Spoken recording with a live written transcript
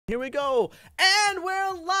Here we go, and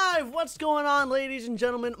we're live. What's going on, ladies and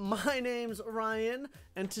gentlemen? My name's Ryan,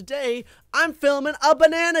 and today I'm filming a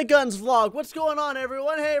Banana Guns vlog. What's going on,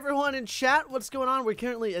 everyone? Hey, everyone in chat, what's going on? We're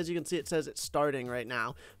currently, as you can see, it says it's starting right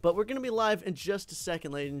now, but we're gonna be live in just a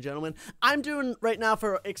second, ladies and gentlemen. I'm doing right now,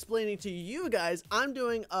 for explaining to you guys, I'm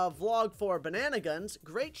doing a vlog for Banana Guns.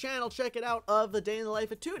 Great channel, check it out, of the day in the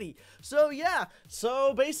life of Tewtiy. So yeah,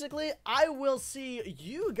 so basically I will see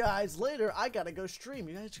you guys later. I gotta go stream.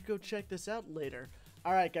 You guys should go check this out later.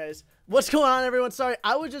 Alright, guys, what's going on, everyone? Sorry,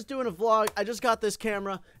 I was just doing a vlog. I just got this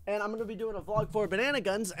camera, and I'm going to be doing a vlog for Banana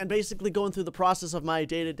Guns, and basically going through the process of my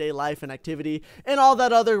day-to-day life and activity, and all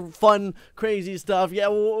that other fun, crazy stuff. Yeah,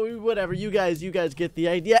 whatever, you guys get the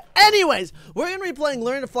idea. Anyways, we're going to be playing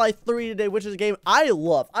Learn to Fly 3 today, which is a game I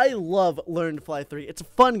love. I love Learn to Fly 3. It's a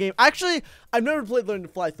fun game. Actually, I've never played Learn to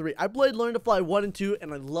Fly 3. I played Learn to Fly 1 and 2,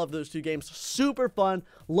 and I love those two games. Super fun.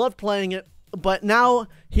 Loved playing it. But now,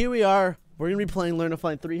 here we are. We're going to be playing Learn to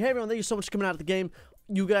Fly 3. Hey, everyone, thank you so much for coming out of the game.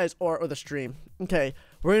 You guys, or the stream. Okay,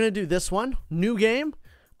 we're going to do this one. New game.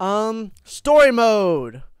 Story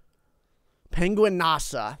mode. Penguin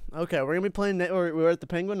NASA. Okay, we're going to be playing, we're at the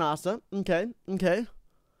Penguin NASA. Okay.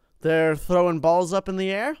 They're throwing balls up in the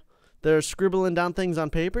air. They're scribbling down things on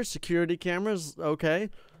paper. Security cameras. Okay.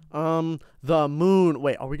 The moon.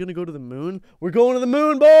 Wait, are we going to go to the moon? We're going to the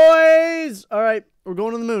moon, boys! All right, we're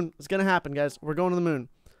going to the moon. It's going to happen, guys. We're going to the moon.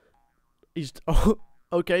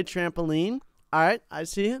 Okay, trampoline. All right, I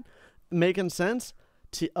see it. Making sense.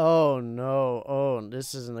 Oh no. Oh,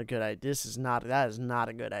 this isn't a good idea. That is not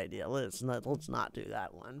a good idea. Let's not do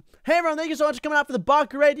that one. Hey everyone, thank you so much for coming out for the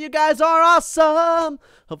buck rate. You guys are awesome.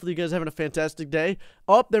 Hopefully you guys are having a fantastic day.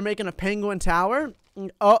 Oh, they're making a penguin tower.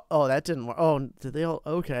 Oh, that didn't work. Oh, did they all?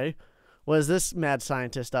 Okay. What is this mad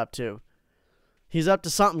scientist up to? He's up to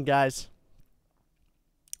something, guys.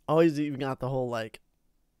 Oh, he's even got the whole, like,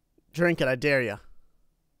 drink it, I dare ya.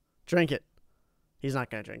 Drink it. He's not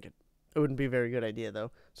gonna drink it. It wouldn't be a very good idea,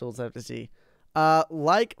 though. So we'll have to see.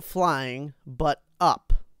 Like flying, but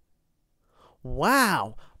up.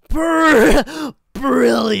 Wow.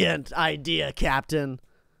 Brilliant idea, Captain.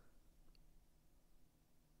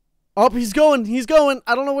 Oh, he's going.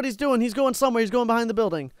 I don't know what he's doing. He's going somewhere. He's going behind the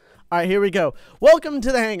building. All right, here we go. Welcome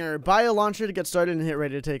to the hangar. Buy a launcher to get started and hit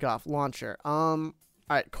ready to take off. Launcher. All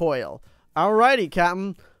right, coil. Alrighty,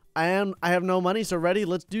 Captain. I have no money, so ready?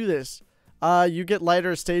 Let's do this. You get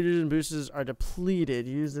lighter. Stages and boosters are depleted.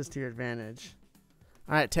 Use this to your advantage.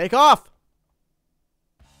 Alright, take off!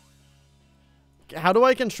 How do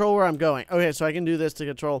I control where I'm going? Okay, so I can do this to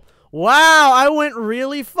control. Wow, I went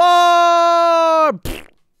really far!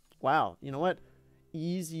 Wow, you know what?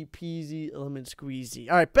 Easy peasy, lemon squeezy.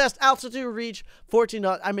 Alright, best altitude reach,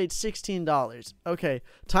 $14. I made $16. Okay,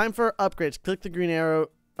 time for upgrades. Click the green arrow.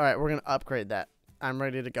 Alright, we're going to upgrade that. I'm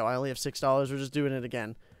ready to go. I only have $6. We're just doing it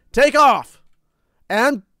again. Take off!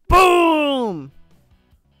 And boom!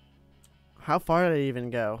 How far did I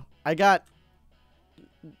even go? I got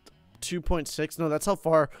 2.6. No, that's how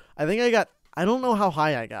far. I think I got... I don't know how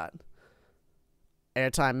high I got.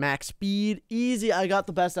 Airtime, max speed, easy. I got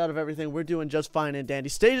the best out of everything. We're doing just fine and dandy.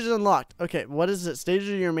 Stages unlocked. Okay, what is it? Stages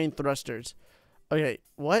are your main thrusters. Okay,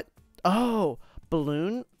 what? Oh,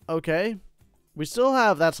 balloon. Okay. We still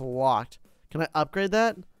have... That's locked. Can I upgrade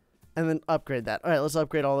that? And then upgrade that. All right, let's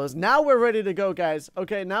upgrade all those. Now we're ready to go, guys.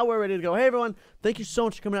 Okay, now we're ready to go. Hey, everyone. Thank you so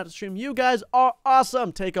much for coming out to stream. You guys are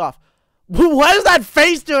awesome. Take off. What is that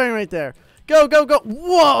face doing right there? Go, go, go.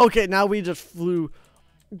 Whoa. Okay, now we just flew.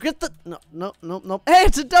 Get the... No. Hey,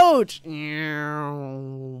 it's a Doge.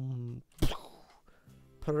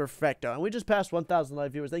 Perfecto. And we just passed 1,000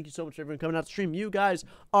 live viewers. Thank you so much for everyone coming out to stream. You guys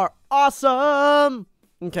are awesome.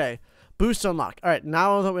 Okay. Boost unlock. All right,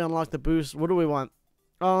 now that we unlock the boost, what do we want?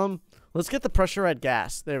 Let's get the pressurized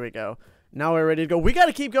gas. There we go. Now we're ready to go. We got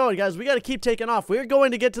to keep going, guys. We got to keep taking off. We're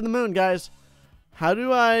going to get to the moon, guys. How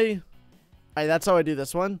do I... Alright, that's how I do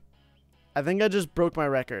this one. I think I just broke my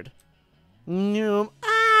record. Ah!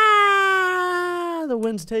 The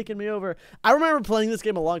wind's taking me over. I remember playing this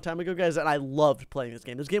game a long time ago, guys, and I loved playing this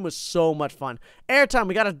game. This game was so much fun. Airtime,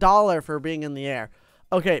 we got $1 for being in the air.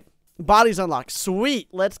 Okay, bodies unlocked. Sweet.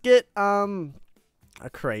 Let's get, a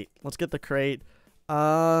crate. Let's get the crate.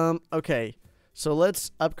 Okay, so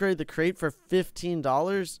let's upgrade the crate for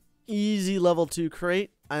 $15. Easy level 2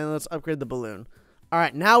 crate, and let's upgrade the balloon. All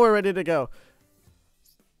right, now we're ready to go.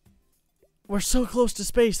 We're so close to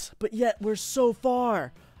space, but yet we're so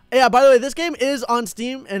far. Yeah, by the way, this game is on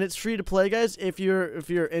Steam and it's free to play, guys. If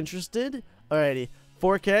you're interested. Alrighty,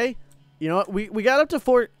 4K. You know what? We got up to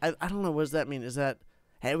 4. I don't know, what does that mean? Is that,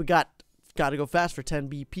 hey, we got to go fast for 10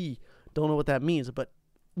 BP. Don't know what that means, but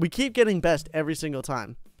we keep getting best every single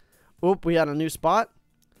time. Oop, we got a new spot.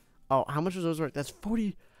 Oh, how much was those worth? That's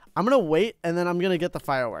 40. I'm going to wait, and then I'm going to get the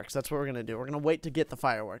fireworks. That's what we're going to do. We're going to wait to get the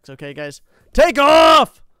fireworks. Okay, guys? Take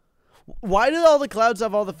off! Why did all the clouds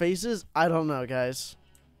have all the faces? I don't know, guys.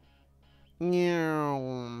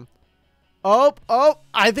 Oh,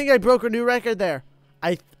 I think I broke a new record there.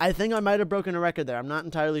 I think I might have broken a record there. I'm not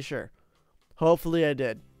entirely sure. Hopefully I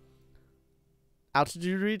did.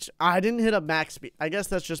 Altitude reach? I didn't hit up max speed. I guess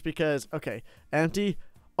that's just because, okay, empty.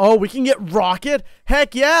 Oh, we can get rocket?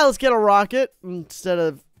 Heck yeah, let's get a rocket instead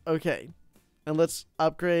of, okay. And let's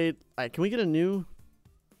upgrade. All right, can we get a new?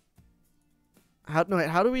 How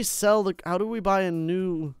do we sell the, how do we buy a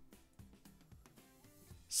new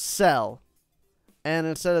sell? And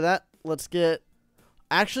instead of that, let's get,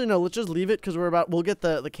 actually, no, let's just leave it because we'll get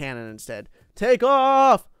the cannon instead. Take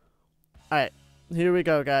off! All right, here we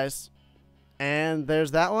go, guys. And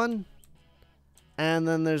there's that one. And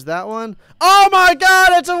then there's that one. Oh my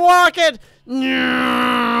god, it's a rocket!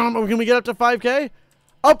 Can we get up to 5K?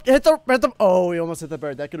 Oh, hit the, oh, we almost hit the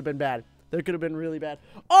bird. That could have been bad. That could have been really bad.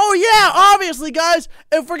 Oh yeah, obviously, guys,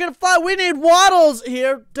 if we're gonna fly, we need Waddles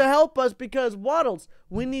here to help us because Waddles,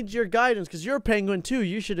 we need your guidance because you're a penguin too.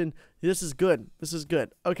 You should, this is good. This is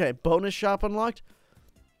good. Okay, bonus shop unlocked.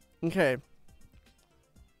 Okay.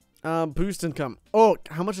 Boost income. Oh,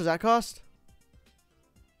 how much does that cost?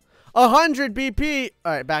 100 BP.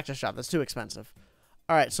 All right, back to shop. That's too expensive.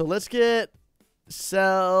 All right, so let's get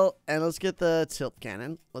sell and let's get the tilt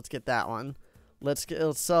cannon. Let's get that one. Let's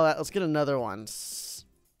sell that. Let's get another one.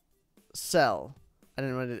 Sell. I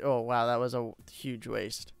didn't want to. Oh wow, that was a huge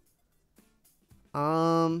waste.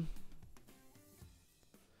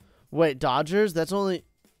 Wait, Dodgers? That's only.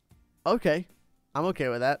 Okay, I'm okay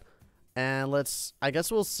with that. And let's, I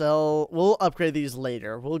guess we'll upgrade these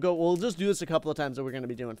later. We'll just do this a couple of times and we're going to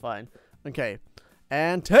be doing fine. Okay.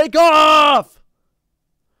 And take off!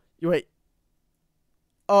 Wait.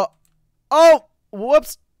 Oh,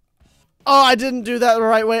 whoops. Oh, I didn't do that the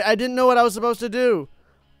right way. I didn't know what I was supposed to do.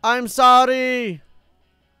 I'm sorry.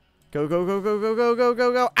 Go, go, go, go, go, go, go,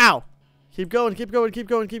 go, go. Ow. Keep going, keep going, keep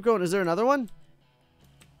going, keep going. Is there another one?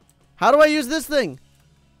 How do I use this thing?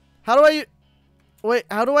 How do I wait,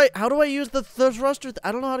 how do I use the thruster?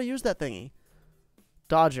 I don't know how to use that thingy.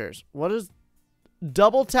 Dodgers. What is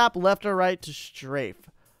double tap left or right to strafe?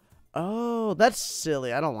 Oh, that's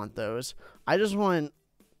silly. I don't want those. I just want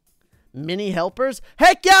mini helpers.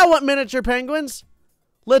 Heck yeah, I want miniature penguins.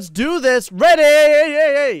 Let's do this.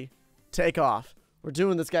 Ready. Take off. We're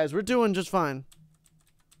doing this, guys. We're doing just fine.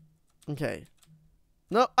 Okay.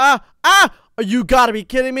 No. You gotta be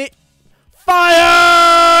kidding me.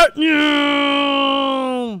 Fire!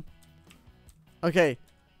 Okay.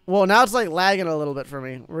 Well, now it's like lagging a little bit for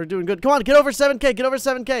me. We're doing good. Come on, get over 7K. Get over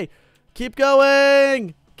 7K. Keep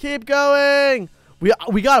going. Keep going.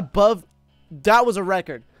 We got above. That was a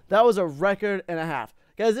record. That was a record and a half.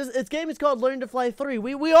 Guys, this game is called Learn to Fly 3.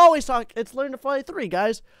 We always talk, it's Learn to Fly 3,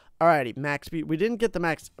 guys. Alrighty, max speed. We didn't get the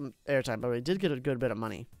max airtime, but we did get a good bit of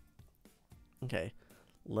money. Okay.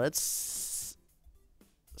 Let's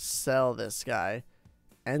sell this guy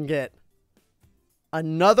and get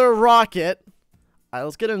another rocket. Alright,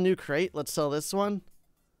 let's get a new crate. Let's sell this one.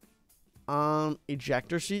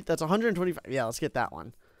 Ejector sheet. That's 125. Yeah, let's get that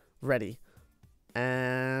one. Ready.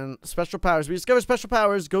 And special powers. We discovered special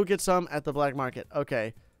powers. Go get some at the black market.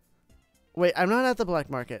 Okay. Wait, I'm not at the black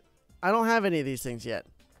market. I don't have any of these things yet.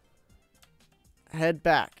 Head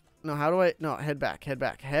back. No, how do I? No, head back. Head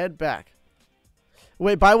back. Head back.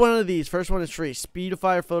 Wait, buy one of these. First one is free.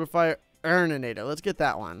 Speedifier, Photofier, Earninator. Let's get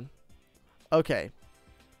that one. Okay.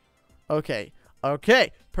 Okay.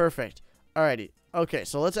 Okay. Perfect. Alrighty. Okay,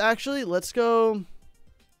 so let's go.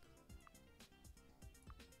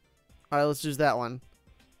 Alright, let's use that one.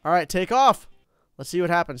 Alright, take off. Let's see what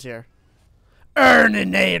happens here.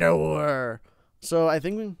 Earninator. So I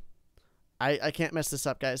think I can't mess this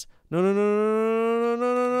up, guys. No.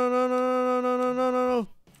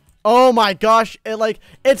 Oh my gosh,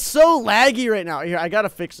 it's so laggy right now. Here, I gotta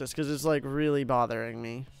fix this because it's like really bothering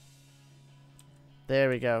me. There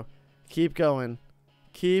we go. Keep going.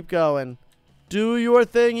 Keep going. Do your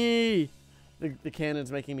thingy. The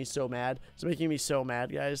cannon's making me so mad. It's making me so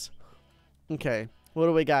mad, guys. Okay, what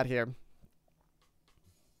do we got here?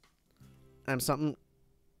 Something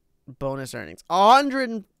bonus earnings.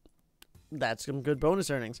 100. That's some good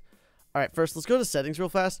bonus earnings. All right, first let's go to settings real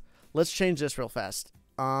fast. Let's change this real fast.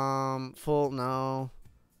 Full. No,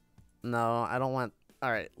 I don't want.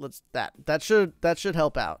 All right, that should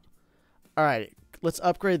help out. All right, let's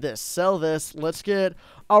upgrade this. Sell this. Let's get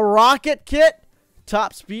a rocket kit.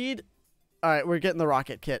 Top speed. All right, we're getting the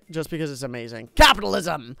rocket kit just because it's amazing.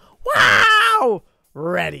 Capitalism. Wow.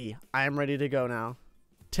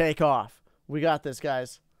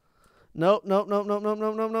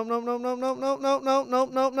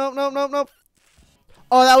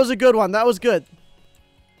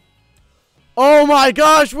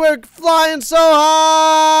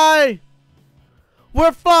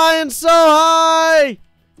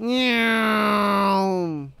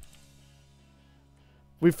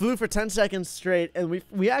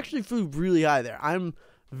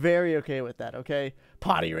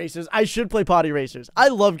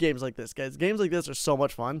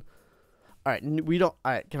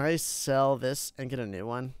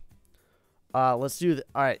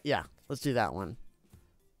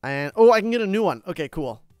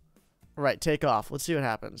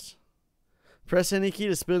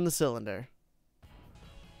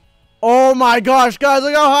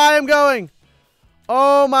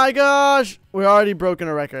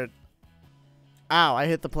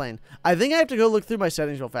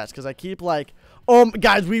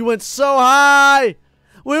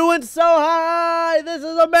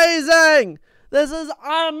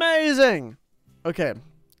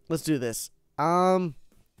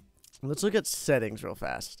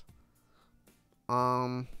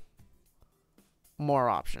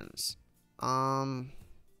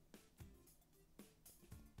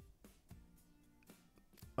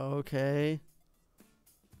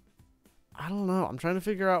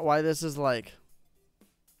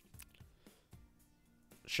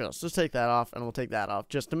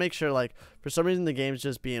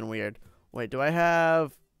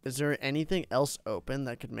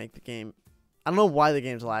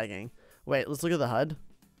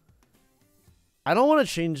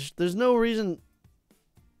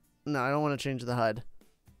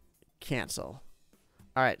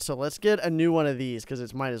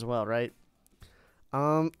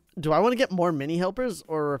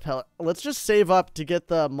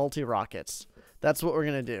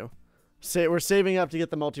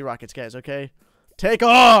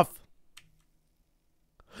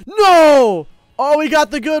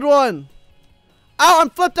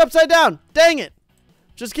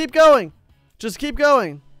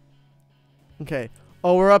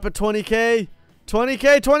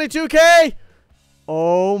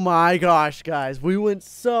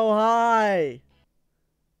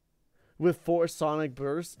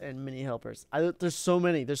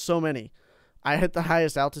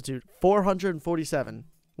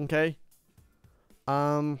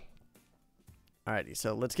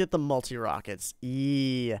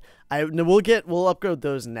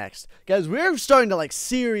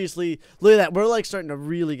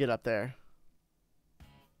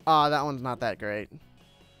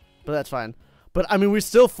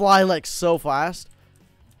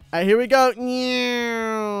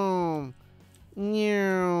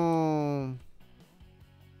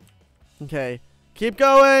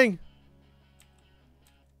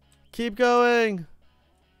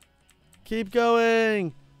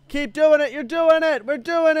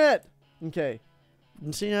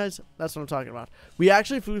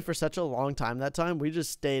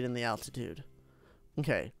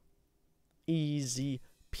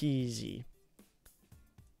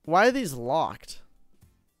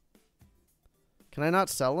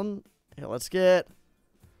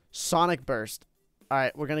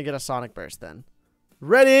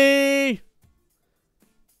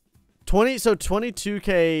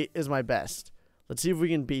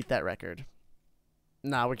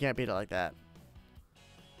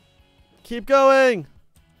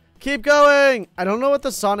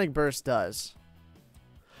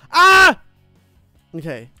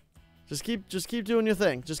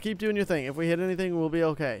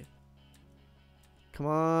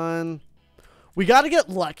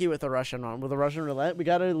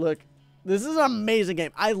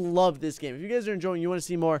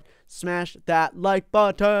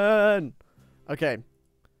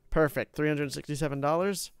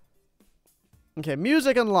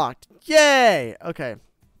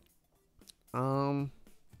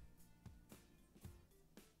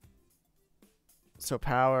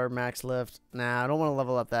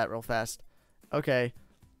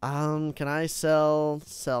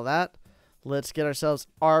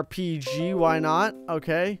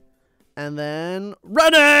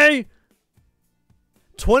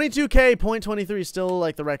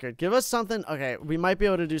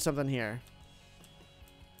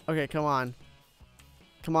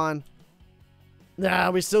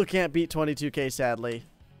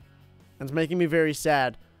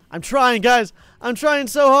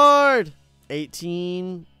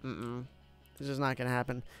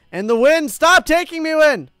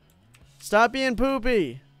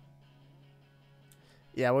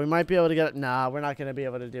 Yeah, we might be able to get it. Nah, we're not going to be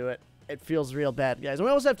able to do it. It feels real bad, guys. And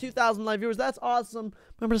we also have 2,000 live viewers. That's awesome.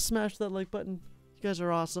 Remember to smash that like button. You guys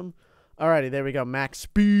are awesome. Alrighty, there we go. Max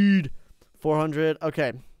speed. 400.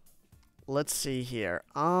 Okay. Let's see here.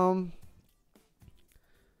 I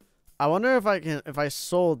wonder if I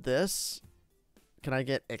sold this, can I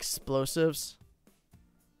get explosives?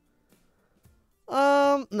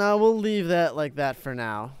 No, we'll leave that like that for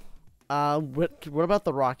now. What about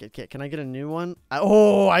the rocket kit? Can I get a new one?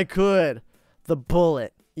 Oh, I could. The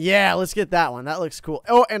bullet. Yeah, let's get that one. That looks cool.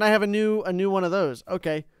 Oh, and I have a new one of those.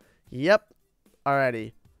 Okay. Yep.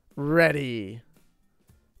 Alrighty. Ready.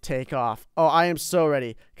 Take off. Oh, I am so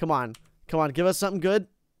ready. Come on. Come on, give us something good.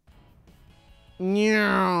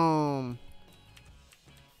 Come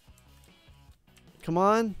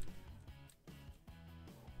on.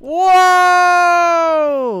 Whoa!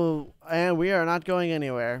 And we are not going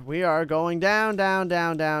anywhere. We are going down, down,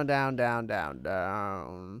 down, down, down, down, down,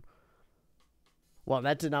 down. Well,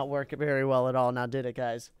 that did not work very well at all now, did it,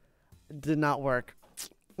 guys? It did not work.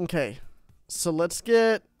 Okay. So let's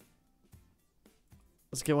get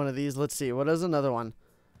one of these. Let's see. What is another one?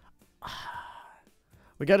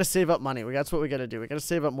 We got to save up money. That's what we got to do. We got to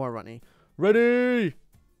save up more money. Ready?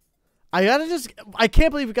 I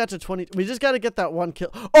can't believe we got to 20. We just got to get that one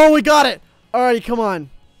kill. Oh, we got it. Alrighty, come on.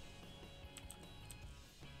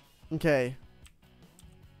 Okay.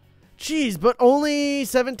 Jeez, but only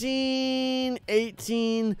 17,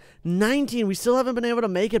 18, 19. We still haven't been able to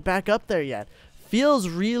make it back up there yet. Feels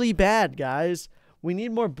really bad, guys. We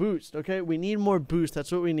need more boost, okay? We need more boost.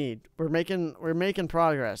 That's what we need. We're making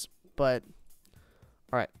progress, but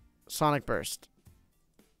all right. Sonic Burst.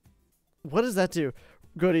 What does that do?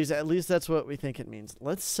 Goodies, at least that's what we think it means.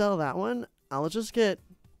 Let's sell that one. I'll just get...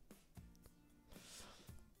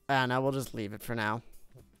 now we'll just leave it for now.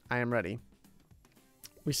 I am ready.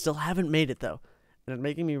 We still haven't made it, though. And it's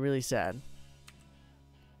making me really sad.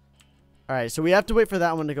 Alright, so we have to wait for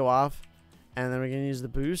that one to go off. And then we're going to use the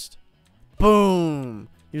boost. Boom!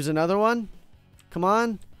 Use another one. Come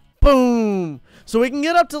on. Boom! So we can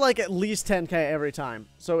get up to, like, at least 10k every time.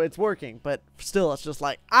 So it's working. But still, it's just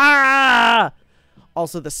like, ah!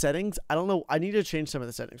 Also, the settings, I don't know. I need to change some of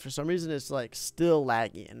the settings. For some reason, it's, like, still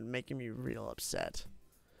laggy and making me real upset.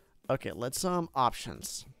 Okay, let's,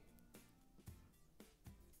 options.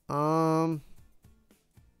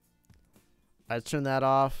 Let's turn that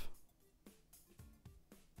off.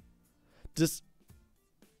 Just,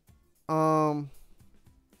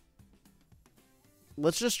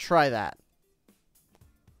 let's just try that.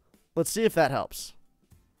 Let's see if that helps.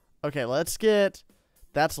 Okay, let's get...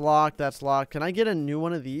 That's locked. That's locked. Can I get a new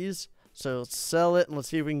one of these? So let's sell it and let's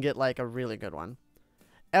see if we can get like a really good one.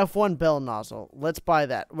 F1 bell nozzle. Let's buy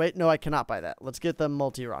that. Wait, no, I cannot buy that. Let's get the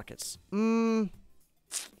multi-rockets. Hey,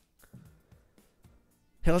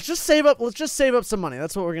 let's just save up. Let's just save up some money.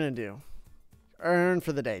 That's what we're going to do. Earn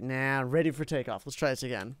for the day. Nah, ready for takeoff. Let's try this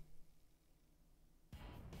again.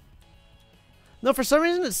 No, for some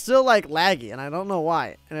reason it's still like laggy and I don't know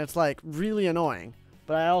why. And it's like really annoying.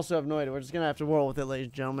 But I also have no idea. We're just going to have to roll with it, ladies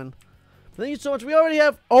and gentlemen. Thank you so much. We already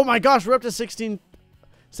have... Oh my gosh, we're up to 16...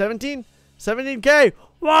 17? 17k.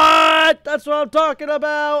 What? That's what I'm talking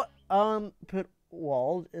about. Put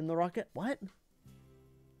walled in the rocket. What?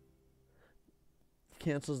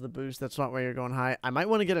 Cancels the boost. That's not where you're going high. I might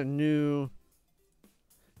want to get a new...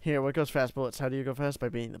 Here, what goes fast? Bullets. How do you go fast? By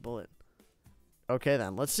beating the bullet. Okay,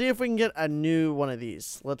 then. Let's see if we can get a new one of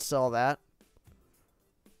these. Let's sell that.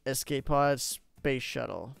 Escape pod. Space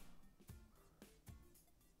shuttle.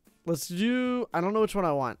 Let's do... I don't know which one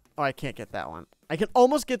I want. Oh, I can't get that one. I can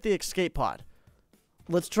almost get the escape pod.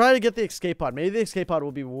 Let's try to get the escape pod. Maybe the escape pod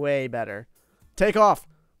will be way better. Take off.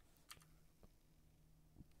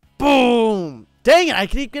 Boom! Dang it, I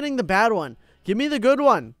keep getting the bad one. Give me the good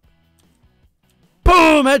one.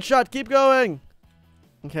 Boom! Headshot. Keep going.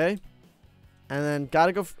 Okay. And then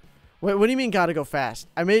gotta go... Wait, what do you mean gotta go fast?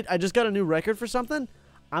 I just got a new record for something?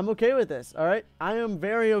 I'm okay with this, alright? I am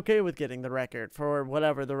very okay with getting the record for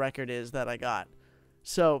whatever the record is that I got.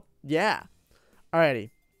 So, yeah.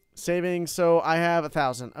 Alrighty. Saving, so I have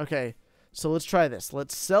 1,000. Okay, so let's try this.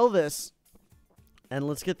 Let's sell this, and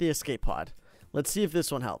let's get the escape pod. Let's see if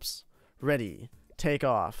this one helps. Ready. Take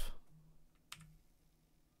off.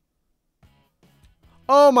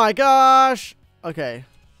 Oh my gosh! Okay.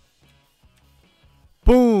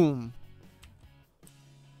 Boom.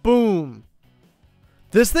 Boom.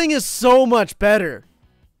 This thing is so much better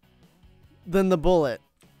than the bullet.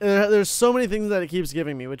 There's so many things that it keeps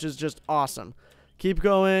giving me, which is just awesome. Keep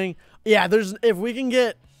going. Yeah, if we can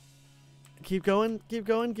get... Keep going, keep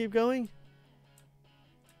going, keep going.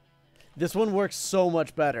 This one works so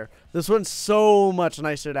much better. This one's so much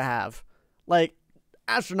nicer to have. Like,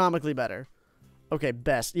 astronomically better. Okay,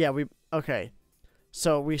 best. Yeah, okay.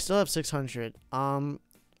 So, we still have 600.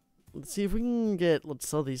 Let's see if we can get, let's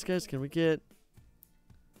sell these guys. Can we get,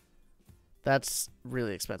 that's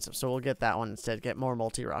really expensive. So, we'll get that one instead. Get more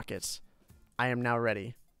multi-rockets. I am now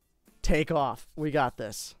ready. Take off. We got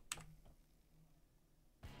this.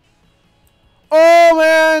 Oh,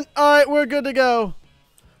 man. All right, we're good to go.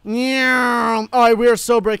 All right, we are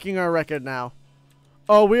so breaking our record now.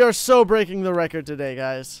 Oh, we are so breaking the record today,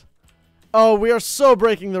 guys. Oh, we are so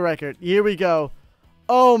breaking the record. Here we go.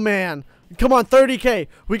 Oh, man. Come on, 30K.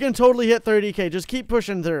 We can totally hit 30K. Just keep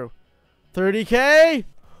pushing through. 30K.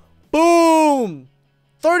 Boom.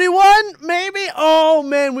 31, maybe? Oh,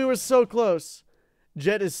 man, we were so close.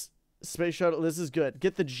 Jet is space shuttle. This is good.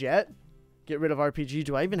 Get the jet. Get rid of RPG.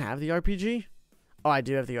 Do I even have the RPG? Oh, I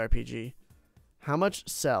do have the RPG. How much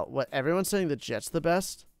sell? What? Everyone's saying the jet's the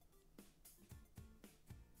best?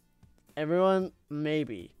 Everyone,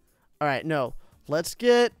 maybe. All right, no. Let's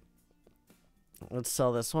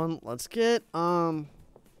sell this one. Let's get, a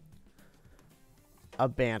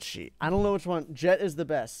Banshee. I don't know which one. Jet is the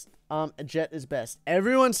best. Jet is best.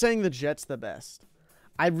 Everyone's saying the jet's the best.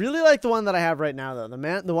 I really like the one that I have right now, though.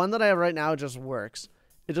 The one that I have right now just works.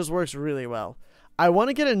 It just works really well. I want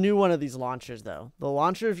to get a new one of these launchers, though. The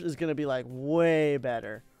launcher is going to be, like, way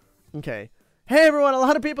better. Okay. Hey, everyone. A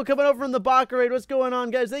lot of people coming over from the Baka raid. What's going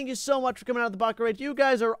on, guys? Thank you so much for coming out of the Baka raid. You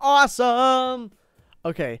guys are awesome.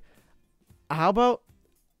 Okay. How about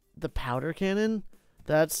the powder cannon?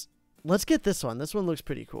 Let's get this one. This one looks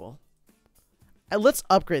pretty cool. And let's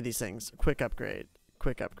upgrade these things. Quick upgrade.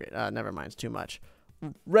 Quick upgrade. Never mind. It's too much.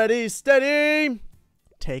 Ready, steady.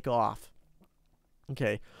 Take off.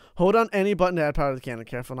 Okay. Hold on any button to add power to the cannon.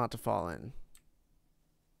 Careful not to fall in.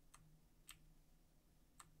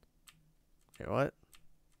 Okay, what?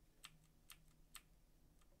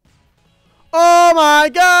 Oh my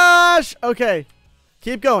gosh! Okay.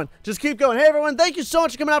 Keep going. Just keep going. Hey, everyone. Thank you so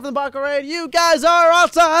much for coming out from the Baka raid. You guys are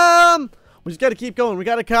awesome! We just got to keep going. We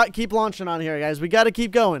got to keep launching on here, guys. We got to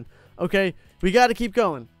keep going. Okay? We got to keep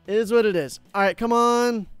going. It is what it is. All right, come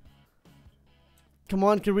on. Come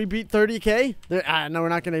on, can we beat 30K? No, we're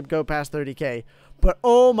not going to go past 30K. But,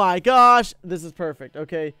 oh my gosh, this is perfect,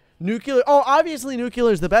 okay? Nuclear. Oh, obviously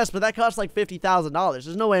nuclear is the best, but that costs like $50,000.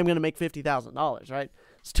 There's no way I'm going to make $50,000, right?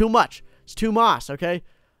 It's too much. It's too moss, okay?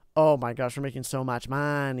 Oh my gosh, we're making so much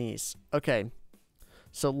money. Okay,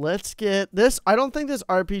 so let's get this. I don't think this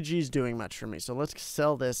RPG is doing much for me, so let's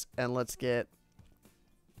sell this and let's get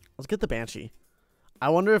the Banshee. I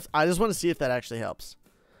wonder if, I just want to see if that actually helps.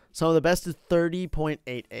 So the best is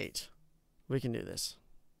 30.88. We can do this.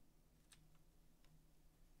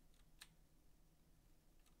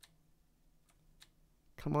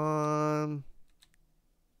 Come on.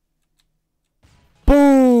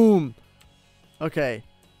 Boom. Okay.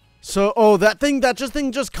 So, oh, that thing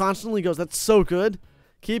just constantly goes. That's so good.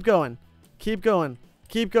 Keep going. Keep going.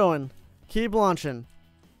 Keep going. Keep launching.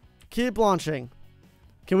 Keep launching.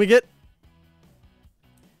 Can we get...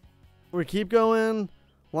 We keep going.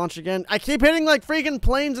 Launch again. I keep hitting like freaking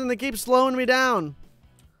planes and they keep slowing me down.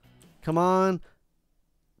 Come on.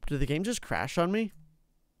 Did the game just crash on me?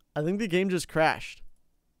 I think the game just crashed.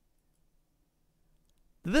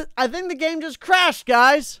 I think the game just crashed,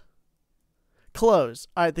 guys. Close.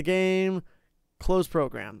 All right, the game. Close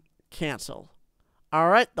program. Cancel. All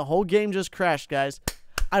right, the whole game just crashed, guys.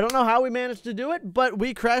 I don't know how we managed to do it, but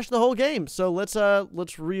we crashed the whole game. So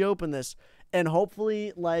let's reopen this and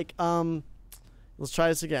hopefully like let's try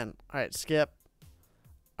this again. All right, skip.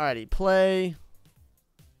 Alrighty, play.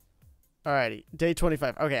 Alrighty, day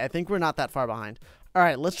 25. Okay, I think we're not that far behind. All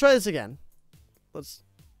right, let's try this again. Let's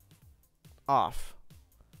off.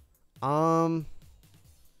 I'm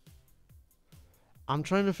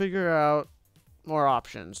trying to figure out more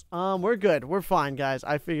options. We're good. We're fine, guys.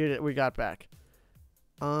 I figured it. We got back.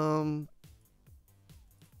 I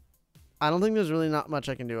don't think there's really not much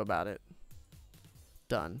I can do about it.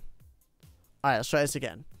 Done. Alright, let's try this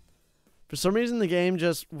again. For some reason, the game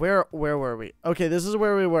just... Where were we? Okay, this is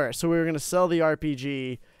where we were. So we were going to sell the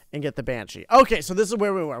RPG and get the Banshee. Okay, so this is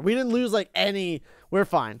where we were. We didn't lose, like, any... We're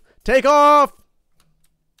fine. Take off!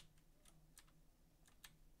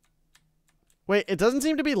 Wait, it doesn't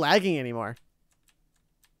seem to be lagging anymore.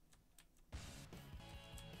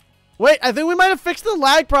 Wait, I think we might have fixed the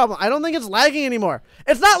lag problem. I don't think it's lagging anymore.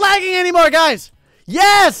 It's not lagging anymore, guys!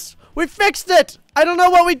 Yes! We fixed it! I don't know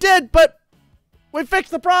what we did, but we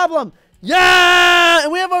fixed the problem. Yeah!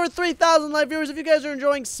 And we have over 3,000 live viewers. If you guys are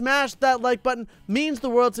enjoying, smash that like button. Means the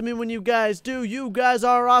world to me when you guys do. You guys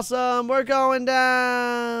are awesome. We're going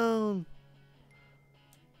down.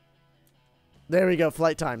 There we go.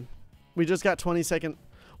 Flight time. We just got 20-second.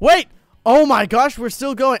 Wait! Oh my gosh, we're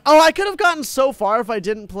still going. Oh, I could have gotten so far if I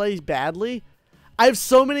didn't play badly. I have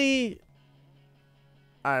so many...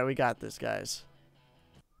 Alright, we got this, guys.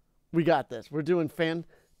 We got this. We're doing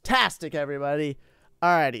fantastic, everybody.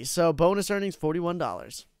 Alrighty, so bonus earnings,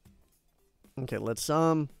 $41. Okay, let's,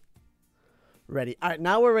 ready. Alright,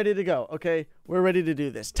 now we're ready to go, okay? We're ready to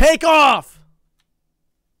do this. Take off!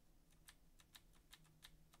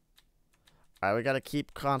 Alright, we gotta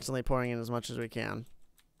keep constantly pouring in as much as we can.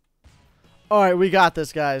 Alright, we got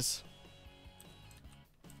this, guys.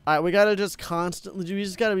 Alright, we gotta just constantly... We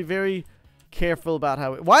just gotta be very careful about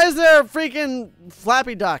how... Why is there a freaking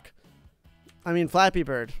Flappy Duck? I mean, Flappy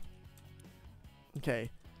Bird. Okay.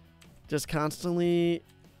 Just constantly...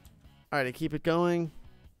 Alright, keep it going.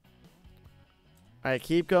 Alright,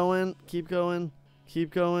 keep going. Keep going.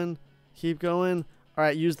 Keep going. Keep going.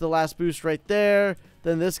 Alright, use the last boost right there.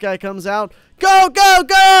 Then this guy comes out. Go, go,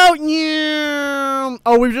 go! Yeah!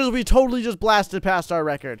 Oh, we totally just blasted past our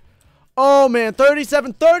record. Oh, man.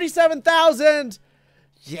 37,000!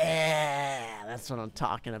 Yeah! That's what I'm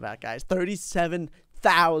talking about, guys.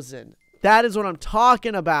 37,000. That is what I'm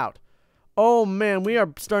talking about. Oh, man. We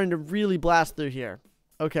are starting to really blast through here.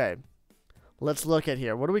 Okay. Let's look at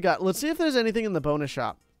here. What do we got? Let's see if there's anything in the bonus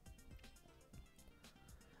shop.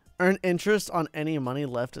 Earn interest on any money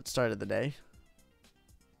left at start of the day.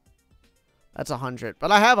 That's 100.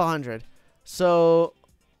 But I have 100. So,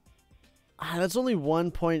 that's only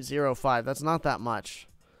 1.05. That's not that much.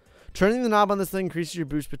 Turning the knob on this thing increases your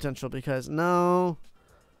boost potential because, no.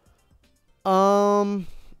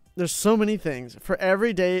 There's so many things. For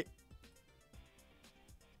every day.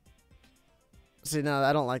 See, no,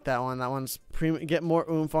 I don't like that one. That one's get more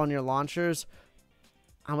oomph on your launchers.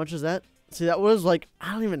 How much is that? See, that was like,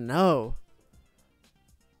 I don't even know.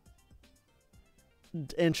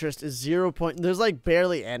 Interest is 0. There's like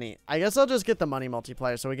barely any. I guess I'll just get the money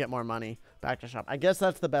multiplier so we get more money back to shop. I guess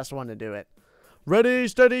that's the best one to do it. Ready,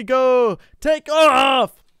 steady, go. Take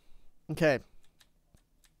off. Okay.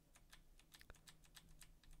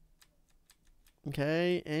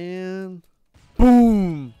 Okay, and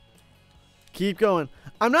boom. Keep going.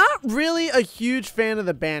 I'm not really a huge fan of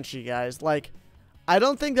the Banshee, guys. Like, I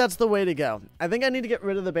don't think that's the way to go. I think I need to get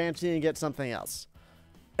rid of the Banshee and get something else.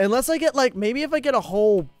 Unless I get, like, maybe if I get a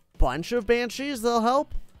whole bunch of Banshees, they'll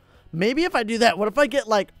help. Maybe if I do that, what if I get,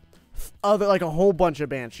 like, a whole bunch of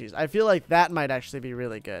Banshees? I feel like that might actually be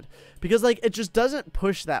really good. Because, like, it just doesn't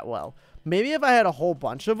push that well. Maybe if I had a whole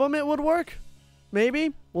bunch of them, it would work.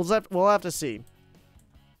 Maybe. We'll have to see.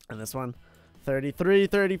 And this one. 33,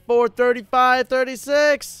 34, 35,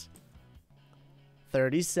 36.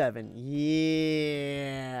 37.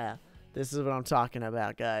 Yeah. This is what I'm talking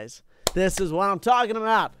about, guys. This is what I'm talking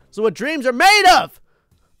about. So what dreams are made of.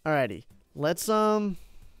 Alrighty. Let's Alright,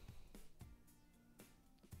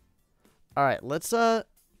 let's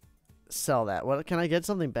sell that. What can I get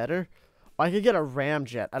something better? Oh, I could get a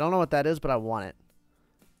ramjet. I don't know what that is, but I want it.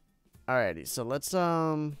 Alrighty, so let's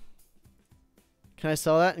can I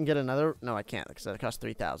sell that and get another? No, I can't because that costs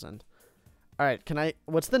 3,000. Alright, can I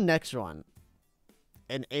what's the next one?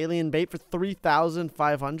 An alien bait for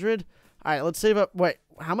 3,500? Alright, let's save up. Wait,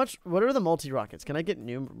 how much? What are the multi-rockets? Can I get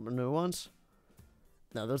new ones?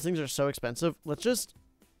 No, those things are so expensive. Let's just...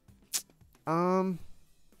 I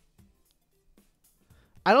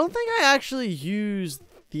don't think I actually use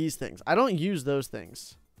these things. I don't use those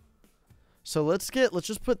things. So let's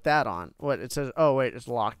just put that on. What, it says... Oh, wait, it's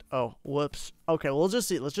locked. Oh, whoops. Okay, we'll just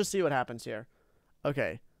see. Let's just see what happens here.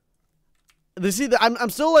 Okay. I'm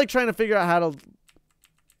still, like, trying to figure out how to...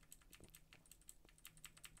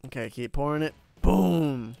 Okay, keep pouring it.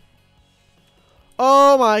 Boom.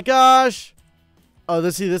 Oh my gosh. Oh,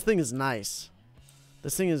 this thing is nice.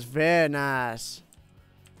 This thing is very nice.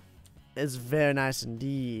 It's very nice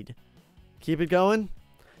indeed. Keep it going.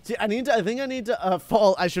 See, I think I need to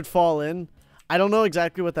fall. I should fall in. I don't know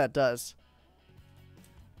exactly what that does.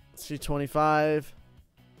 Let's see, 25,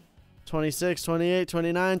 26, 28,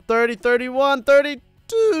 29, 30, 31,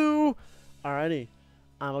 32. Alrighty.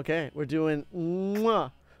 I'm okay. We're doing...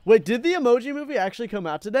 Mwah. Wait, did the Emoji Movie actually come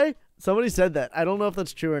out today? Somebody said that. I don't know if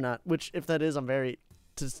that's true or not. Which, if that is,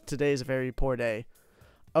 today's a very poor day.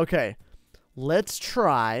 Okay. Let's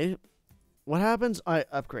try. What happens? I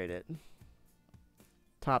upgrade it.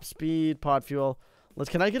 Top speed, pod fuel.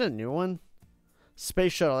 Can I get a new one?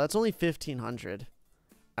 Space shuttle. That's only 1,500.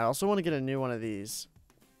 I also want to get a new one of these.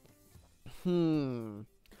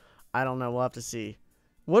 I don't know. We'll have to see.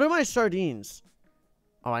 What are my sardines?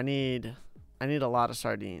 Oh, I need a lot of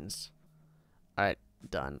sardines. All right,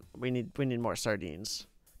 done. We need more sardines.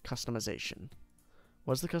 Customization.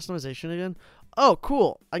 What's the customization again? Oh,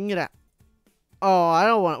 cool. I can get out. Oh, I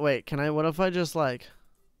don't want. Wait, can I? What if I just like?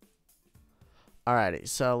 Alrighty,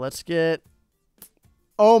 so let's get.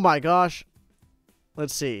 Oh my gosh.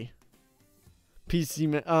 Let's see.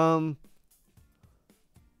 PC.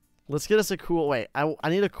 Let's get us a cool. Wait, I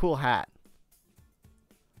need a cool hat.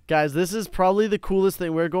 Guys, this is probably the coolest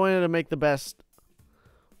thing. We're going to make the best.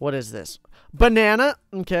 What is this? Banana.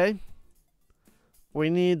 Okay. We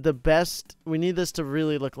need the best. We need this to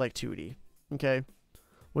really look like Tewtiy. Okay.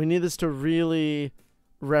 We need this to really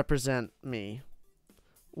represent me.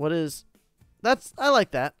 What is... That's... I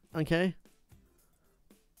like that. Okay.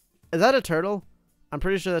 Is that a turtle? I'm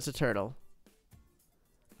pretty sure that's a turtle.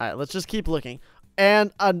 Alright, let's just keep looking.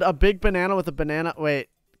 And a big banana with a banana... Wait.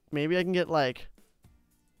 Maybe I can get like...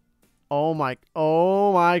 Oh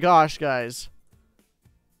my gosh, guys.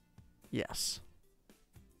 Yes.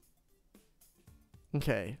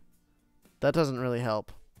 Okay. That doesn't really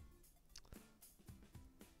help.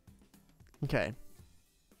 Okay.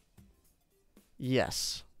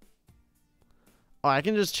 Yes. Oh, I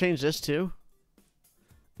can just change this too?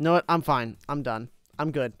 No, what? I'm fine. I'm done.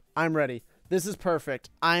 I'm good. I'm ready. This is perfect.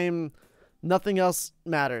 Nothing else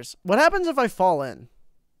matters. What happens if I fall in?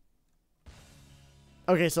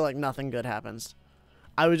 Okay, so like nothing good happens.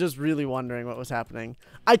 I was just really wondering what was happening.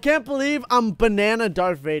 I can't believe I'm Banana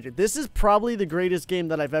Darth Vader. This is probably the greatest game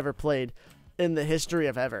that I've ever played in the history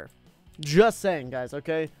of ever. Just saying, guys,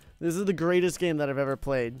 okay? This is the greatest game that I've ever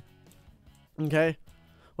played. Okay?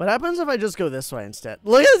 What happens if I just go this way instead?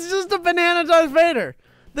 Look, it's just a Banana Darth Vader.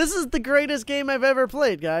 This is the greatest game I've ever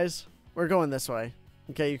played, guys. We're going this way.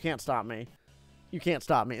 Okay, you can't stop me. You can't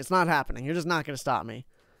stop me. It's not happening. You're just not going to stop me.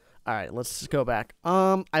 All right, let's just go back.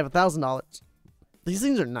 I have $1,000. These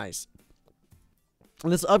things are nice.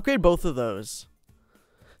 Let's upgrade both of those.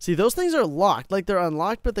 See, those things are locked. Like, they're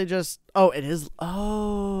unlocked, but they just... Oh, it is...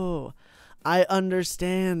 Oh, I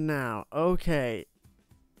understand now. Okay.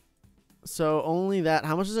 So, only that...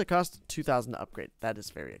 How much does it cost? $2,000 to upgrade. That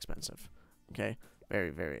is very expensive. Okay.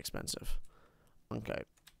 Very, very expensive. Okay.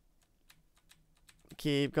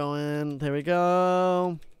 Keep going. There we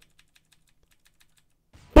go.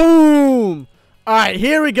 Boom! Alright,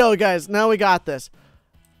 here we go, guys. Now we got this.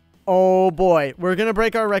 Oh, boy. We're going to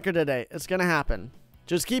break our record today. It's going to happen.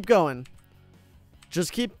 Just keep going.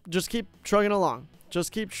 Just keep trugging along.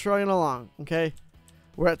 Just keep trugging along, okay?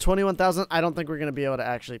 We're at 21,000. I don't think we're going to be able to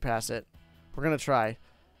actually pass it. We're going to try.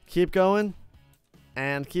 Keep going.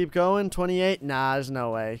 And keep going. 28. Nah, there's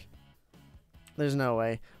no way. There's no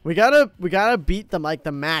way. We gotta beat them like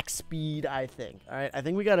the max speed, I think. Alright, I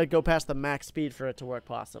think we gotta go past the max speed for it to work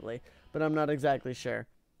possibly. But I'm not exactly sure.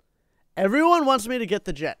 Everyone wants me to get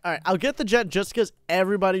the jet. Alright, I'll get the jet just because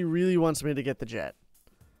everybody really wants me to get the jet.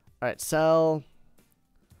 Alright, sell.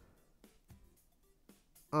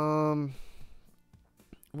 What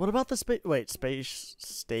about the space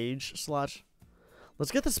stage slot?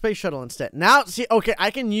 Let's get the space shuttle instead. Now, see, okay, I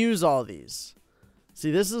can use all these. See,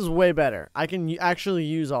 this is way better. I can actually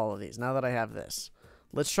use all of these now that I have this.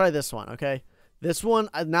 Let's try this one, okay? This one,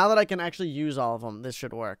 now that I can actually use all of them, this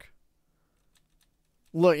should work.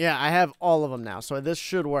 Look, yeah, I have all of them now, so this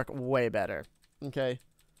should work way better. Okay.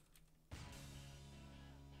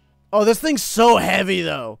 Oh, this thing's so heavy,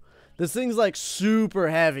 though. This thing's, like, super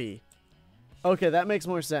heavy. Okay, that makes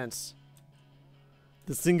more sense.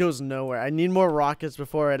 This thing goes nowhere. I need more rockets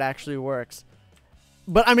before it actually works.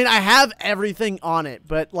 But, I mean, I have everything on it.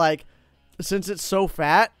 But, like, since it's so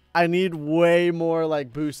fat, I need way more,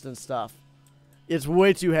 like, boost and stuff. It's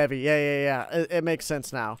way too heavy. Yeah. It makes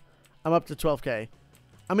sense now. I'm up to 12K.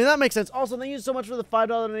 I mean, that makes sense. Also, thank you so much for the $5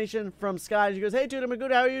 donation from Sky. She goes, hey, dude, I'm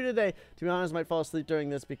good. How are you today? To be honest, I might fall asleep during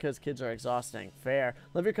this because kids are exhausting. Fair.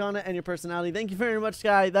 Love your content and your personality. Thank you very much,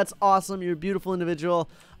 Sky. That's awesome. You're a beautiful individual.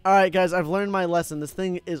 All right, guys, I've learned my lesson. This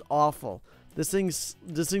thing is awful. This thing's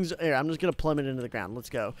here. I'm just gonna plummet into the ground. Let's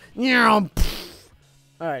go. All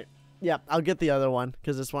right. Yeah, I'll get the other one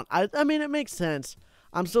because this one. I mean, it makes sense.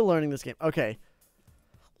 I'm still learning this game. Okay.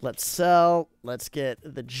 Let's sell. Let's get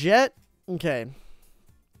the jet. Okay.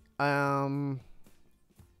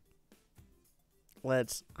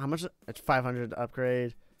 Let's. How much? It's 500 to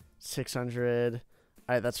upgrade. 600. All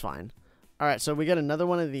right, that's fine. All right, so we get another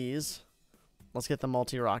one of these. Let's get the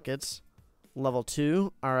multi rockets. Level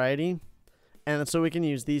 2. Alrighty. And so we can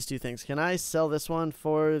use these two things. Can I sell this one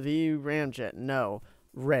for the ramjet? No.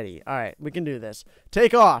 Ready. Alright, we can do this.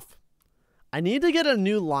 Take off. I need to get a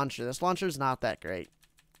new launcher. This launcher's not that great.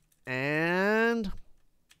 And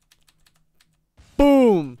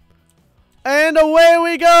And away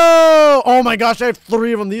we go. Oh my gosh, I have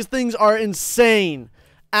 3 of them. These things are insane.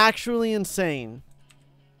 Actually insane.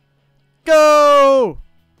 Go.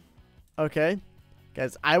 Okay.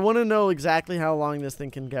 Guys, I want to know exactly how long this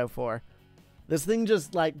thing can go for. This thing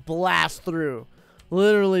just, like, blasts through.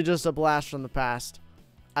 Literally just a blast from the past.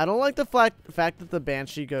 I don't like the fact that the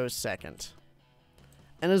Banshee goes second.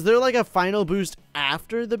 And is there, like, a final boost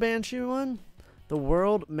after the Banshee one? The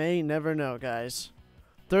world may never know, guys.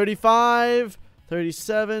 35,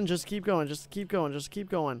 37. Just keep going. Just keep going. Just keep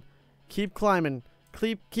going. Keep climbing.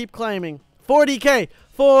 Keep climbing. 40K.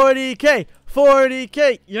 40K.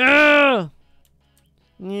 40K. Yeah.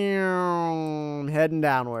 I'm heading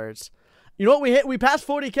downwards. You know what? We passed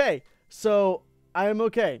 40K. So I am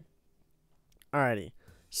okay. Alrighty.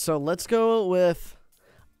 So let's go with...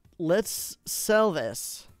 Let's sell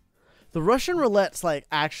this. The Russian roulette's, like,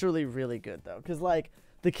 actually really good, though. Because, like,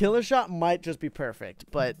 the killer shot might just be perfect.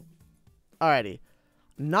 But, alrighty.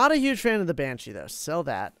 Not a huge fan of the Banshee, though. Sell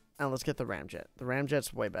that. And let's get the Ramjet. The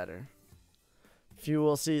Ramjet's way better.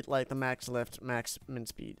 Fuel seat, like the max lift, max min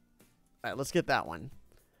speed. Alright, let's get that one.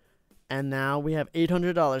 And now we have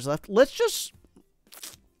 $800 left. Let's just...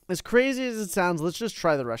 As crazy as it sounds, let's just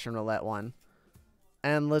try the Russian roulette one.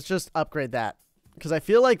 And let's just upgrade that. Because I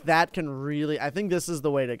feel like that can really... I think this is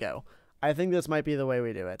the way to go. I think this might be the way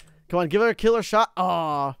we do it. Come on, give it a killer shot.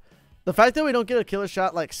 Oh, the fact that we don't get a killer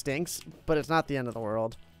shot, like, stinks. But it's not the end of the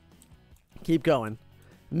world. Keep going.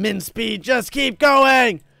 Min speed, just keep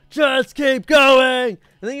going. Just keep going.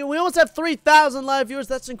 I think we almost have 3,000 live viewers.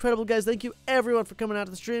 That's incredible, guys. Thank you, everyone, for coming out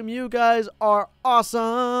to the stream. You guys are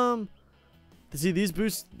awesome. See, these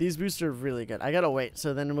boosts are really good. I gotta wait.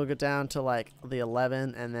 So then we'll go down to, like, the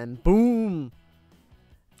 11, and then boom.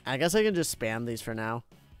 I guess I can just spam these for now.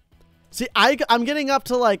 See, I'm getting up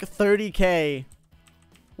to, like, 30K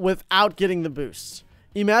without getting the boosts.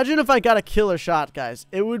 Imagine if I got a killer shot, guys.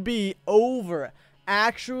 It would be over.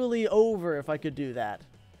 Actually over if I could do that.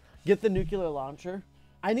 Get the nuclear launcher.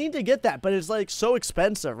 I need to get that, but it's, like, so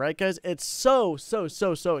expensive, right, guys? It's so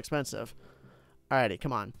expensive. Alrighty,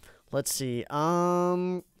 come on. Let's see.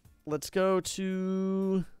 Let's go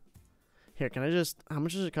to... Here, can I just... How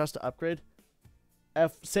much does it cost to upgrade?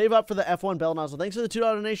 Save up for the F1 bell nozzle. Thanks for the $2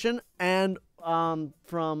 donation. And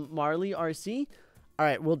from Marley RC.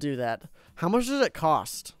 Alright, we'll do that. How much does it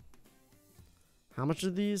cost? How much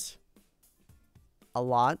are these? A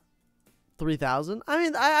lot. 3,000. I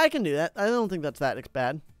mean, I can do that. I don't think that's that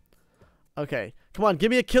bad. Okay. Come on, give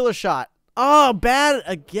me a killer shot. Oh, bad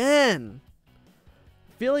again.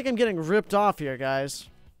 I feel like I'm getting ripped off here, guys.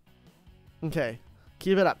 Okay.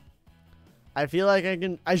 Keep it up. I feel like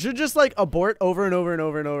I should just, like, abort over and over and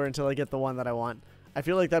over and over until I get the one that I want. I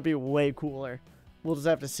feel like that'd be way cooler. We'll just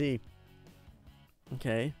have to see.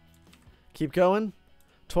 Okay. Keep going.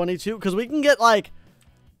 22. Because we can get, like,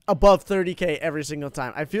 above 30K every single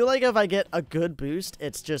time. I feel like if I get a good boost,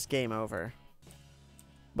 it's just game over.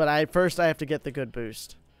 But first I have to get the good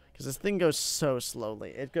boost. Because this thing goes so slowly.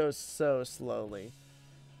 It goes so slowly.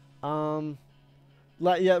 Yeah,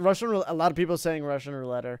 Russian roulette. A lot of people saying Russian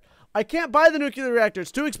roulette. I can't buy the nuclear reactor.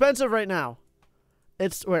 It's too expensive right now.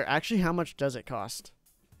 It's where actually, how much does it cost?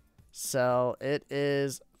 So it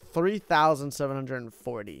is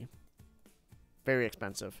 3,740. Very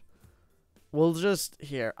expensive. We'll just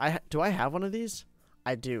here. Do I have one of these?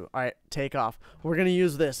 I do. All right, take off. We're gonna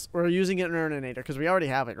use this. We're using it in Earninator because we already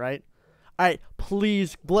have it, right? All right,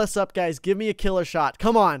 please bless up, guys. Give me a killer shot.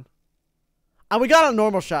 Come on. And we got a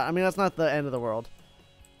normal shot. I mean, that's not the end of the world.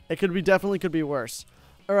 It could be definitely could be worse.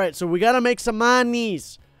 All right, so we gotta make some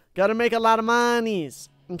monies. Gotta make a lot of monies.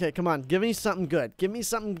 Okay, come on. Give me something good. Give me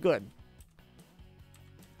something good.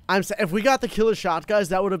 If we got the killer shot, guys,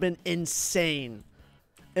 that would have been insane.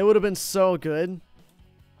 It would have been so good.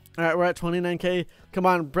 All right, we're at 29K. Come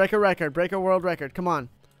on, break a record. Break a world record. Come on.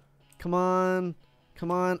 Come on.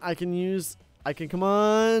 Come on. Come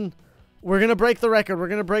on. We're going to break the record. We're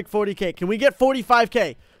going to break 40K. Can we get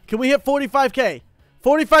 45K? Can we hit 45K?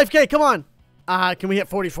 45K, come on. Can we hit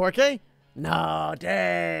 44K? No,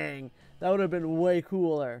 dang. That would have been way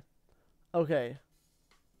cooler. Okay.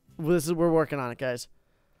 We're working on it, guys.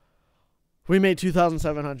 We made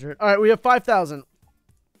 2,700. All right, we have 5,000.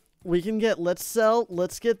 We can get, let's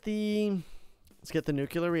get the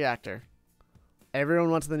nuclear reactor.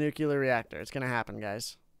 Everyone wants the nuclear reactor. It's going to happen,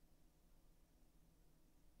 guys.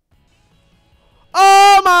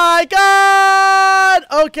 Oh my god!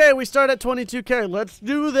 Okay, we start at 22K. Let's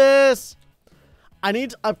do this. I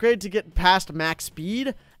need to upgrade to get past max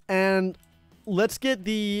speed, and let's get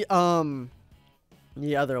the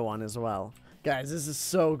other one as well. Guys, this is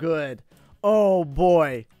so good. Oh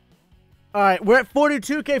boy. All right, we're at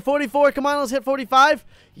 42K, 44. Come on, let's hit 45.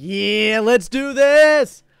 Yeah, let's do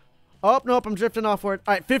this. Oh, nope, I'm drifting offward.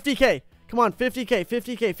 All right, 50K. Come on, 50K,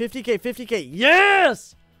 50K, 50K, 50K.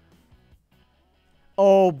 Yes!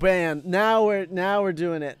 Oh, man. Now we're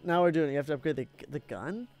doing it. Now we're doing it. You have to upgrade the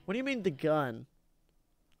gun? What do you mean the gun?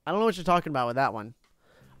 I don't know what you're talking about with that one.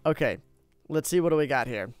 Okay, let's see. What do we got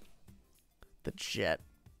here? The jet.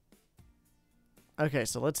 Okay,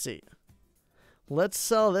 so let's see. Let's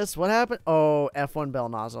sell this. What happened? Oh, F1 bell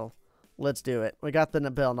nozzle. Let's do it. We got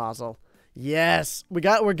the bell nozzle. Yes.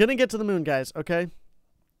 We're gonna get to the moon, guys. Okay.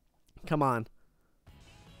 Come on.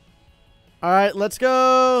 All right, let's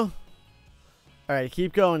go. All right,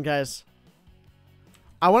 keep going, guys.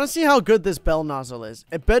 I want to see how good this bell nozzle is.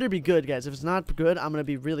 It better be good, guys. If it's not good, I'm gonna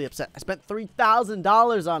be really upset. I spent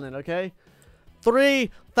 $3,000 on it. Okay.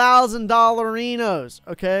 $3,000.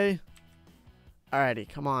 Okay. Alrighty,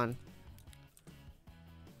 come on.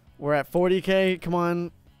 We're at 40K. Come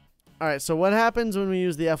on. Alright, so what happens when we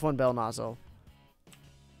use the F1 bell nozzle?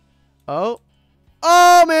 Oh.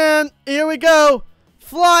 Oh, man. Here we go.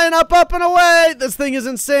 Flying up, up, and away. This thing is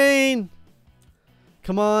insane.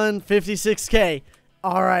 Come on. 56K.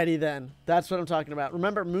 Alrighty, then. That's what I'm talking about.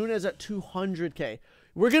 Remember, moon is at 200K.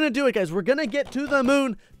 We're going to do it, guys. We're going to get to the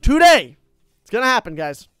moon today. It's going to happen,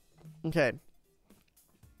 guys. Okay.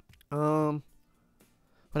 What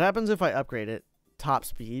happens if I upgrade it? Top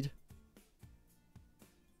speed.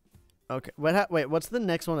 Okay. Wait, what's the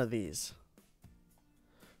next one of these?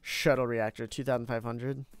 Shuttle reactor,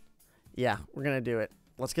 2,500. Yeah, we're going to do it.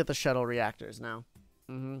 Let's get the shuttle reactors now.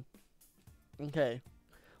 Okay.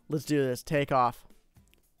 Let's do this. Take off.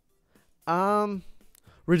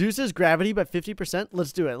 Reduces gravity by 50%.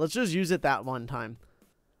 Let's do it. Let's just use it that one time.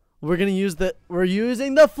 We're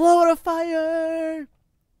using the floatifier.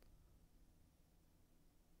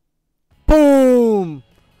 Boom!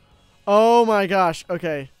 Oh my gosh.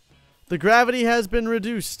 Okay. The gravity has been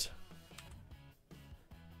reduced.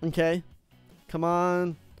 Okay. Come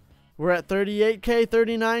on. We're at 38K,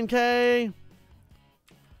 39K.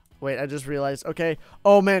 Wait, I just realized. Okay.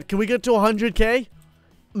 Oh man, can we get to 100K?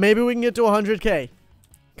 Maybe we can get to 100K.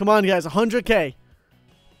 Come on, guys. 100K.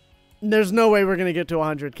 There's no way we're going to get to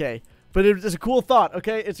 100K. But it's a cool thought,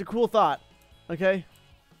 okay? It's a cool thought. Okay?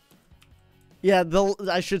 Yeah,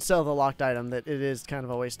 I should sell the locked item. That it is kind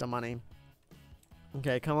of a waste of money.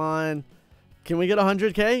 Okay, come on. Can we get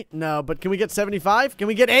 100K? No, but can we get 75? Can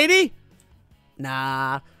we get 80?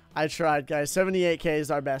 Nah, I tried, guys. 78K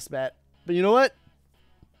is our best bet. But you know what?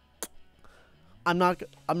 I'm not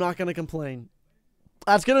going to complain.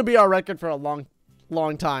 That's going to be our record for a long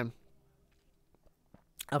time.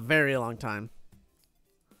 A very long time.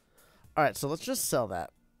 All right, so let's just sell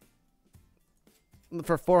that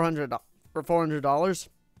for $400.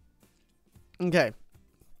 Okay.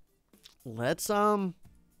 Let's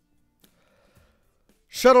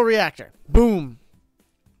shuttle reactor. Boom.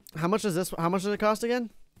 How much is this? How much does it cost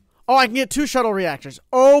again? Oh, I can get 2 shuttle reactors.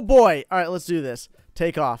 Oh boy. All right, let's do this.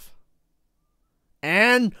 Take off.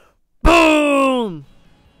 And boom.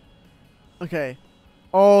 Okay.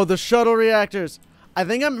 Oh, the shuttle reactors. I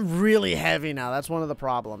think I'm really heavy now. That's one of the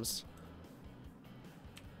problems.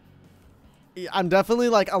 I'm definitely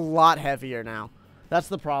like a lot heavier now. That's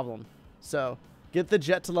the problem. So, get the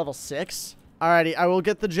jet to level 6. Alrighty, I will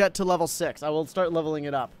get the jet to level 6. I will start leveling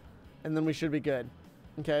it up. And then we should be good.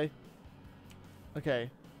 Okay. Okay.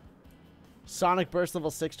 Sonic burst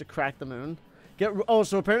level 6 to crack the moon. Oh,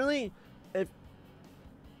 so apparently if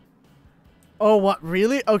Oh, what?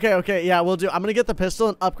 Really? Okay, okay. Yeah, we'll do. I'm going to get the pistol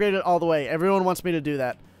and upgrade it all the way. Everyone wants me to do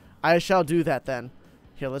that. I shall do that then.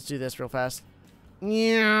 Here, let's do this real fast.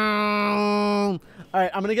 Alright,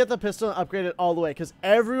 I'm going to get the pistol and upgrade it all the way because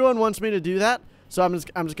everyone wants me to do that. So I'm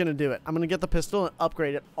just going to do it. I'm going to get the pistol and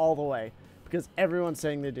upgrade it all the way because everyone's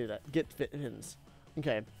saying they do that. Get fins.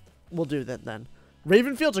 Okay, we'll do that then.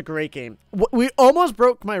 Ravenfield's a great game. We almost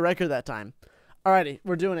broke my record that time. Alrighty,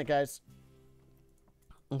 we're doing it, guys.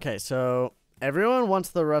 Okay, so everyone wants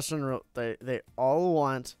the Russian. They all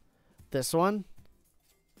want this one,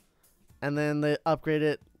 and then they upgrade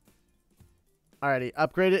it. Alrighty,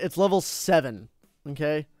 upgrade it. It's level 7.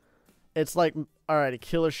 Okay, it's like alrighty.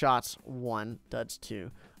 Killer shots 1, duds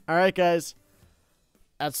 2. Alright, guys.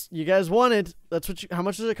 That's you guys wanted. That's what you. How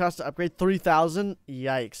much does it cost to upgrade? 3,000.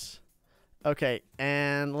 Yikes. Okay,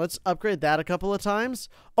 and let's upgrade that a couple of times.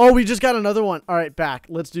 Oh, we just got another one. All right, back.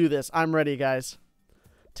 Let's do this. I'm ready, guys.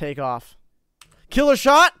 Take off. Killer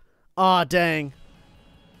shot? Aw, dang.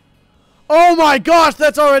 Oh my gosh,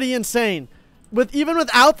 that's already insane. Even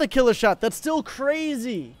without the killer shot, that's still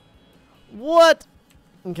crazy. What?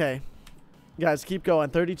 Okay. Guys, keep going.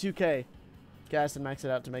 32K. Gas and max it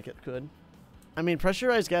out to make it good. I mean,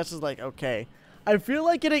 pressurized gas is like, okay. I feel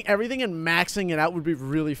like getting everything and maxing it out would be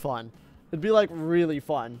really fun. It'd be like really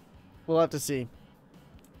fun. We'll have to see.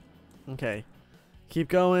 Okay. Keep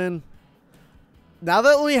going. Now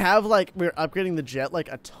that we have, like, we're upgrading the jet, like,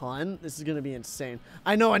 a ton, this is going to be insane.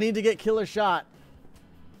 I know, I need to get killer shot.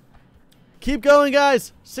 Keep going,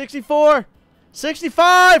 guys. 64.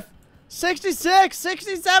 65. 66.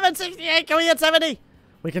 67. 68. Can we hit 70?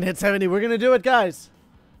 We can hit 70. We're going to do it, guys.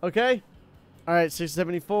 Okay? All right,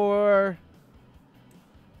 674.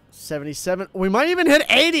 77. We might even hit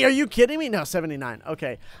 80. Are you kidding me? No, 79.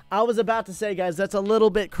 Okay. I was about to say, guys, that's a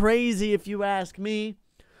little bit crazy if you ask me.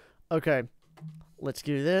 Okay. Let's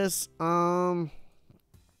do this. 3,000.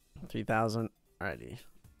 Alrighty.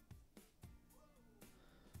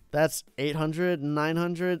 That's 800,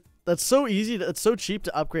 900. That's so easy. It's so cheap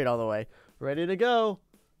to upgrade all the way. Ready to go.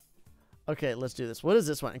 Okay, let's do this. What is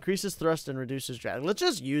this one? Increases thrust and reduces drag. Let's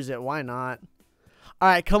just use it. Why not?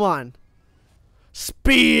 Alright, come on.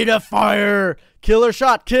 Speed of fire. Killer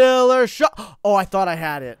shot. Killer shot. Oh, I thought I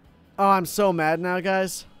had it. Oh, I'm so mad now,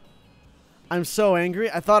 guys. I'm so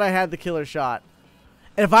angry. I thought I had the killer shot.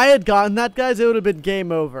 If I had gotten that, guys, it would have been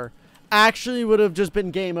game over. Actually would have just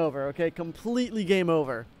been game over, okay? Completely game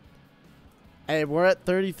over. Hey, we're at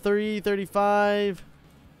 33, 35,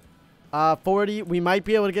 40. We might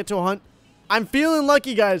be able to get to 100. I'm feeling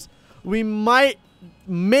lucky, guys. We might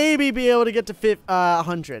maybe be able to get to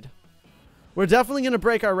 100. We're definitely going to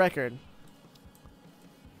break our record.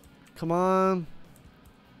 Come on.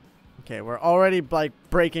 Okay, we're already, like,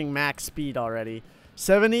 breaking max speed already.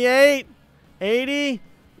 78. 80,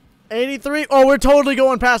 83. Oh, we're totally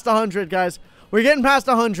going past 100, guys. We're getting past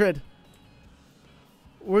 100.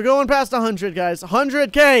 We're going past 100, guys.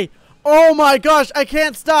 100K. Oh my gosh, I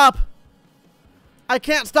can't stop. I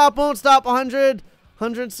can't stop, won't stop. 100,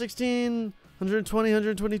 116, 120,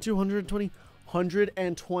 122, 120,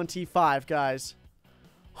 125, guys.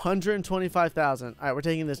 125,000. All right, we're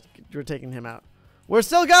taking this. We're taking him out. We're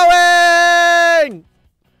still going.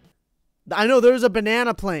 I know there was a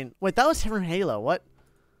banana plane. Wait, that was from Halo. What?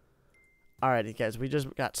 Alrighty, guys. We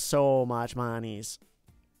just got so much monies.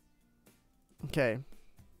 Okay.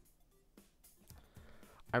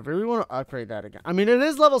 I really want to upgrade that again. I mean, it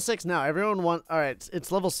is level 6 now. Everyone wants... Alright,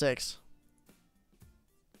 it's level 6.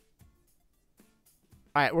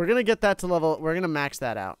 Alright, we're going to get that to level... We're going to max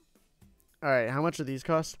that out. Alright, how much do these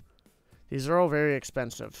cost? These are all very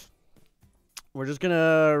expensive. We're just going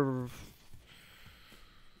to...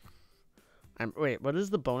 Wait, what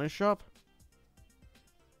is the bonus shop?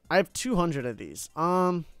 I have 200 of these.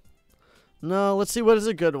 No, let's see what is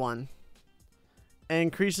a good one.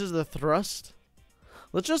 Increases the thrust.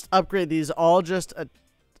 Let's just upgrade these all just a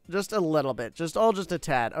little bit. Just a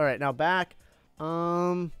tad. All right, now back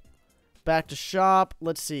to shop.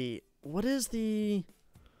 Let's see. What is the...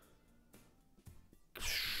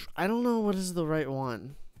 I don't know what is the right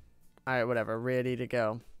one. All right, whatever. Ready to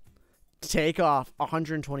go. Take off.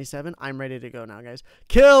 127. I'm ready to go now, guys.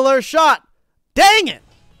 Killer shot. Dang it.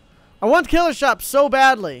 I want killer shot so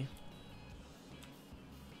badly.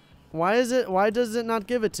 Why does it not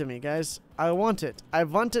give it to me, guys? I want it. I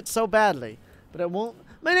want it so badly, but it won't.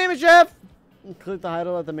 My name is Jeff. Click the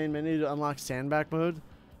title at the main menu to unlock sandbox mode.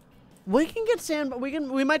 We can get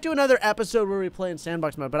we might do another episode where we play in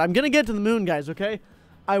sandbox mode, but I'm going to get to the moon, guys, okay?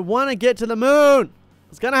 I want to get to the moon.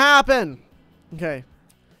 It's going to happen. Okay.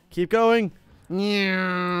 Keep going.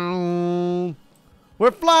 We're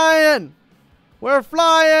flying. We're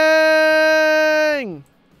flying.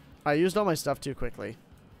 I used all my stuff too quickly.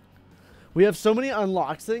 We have so many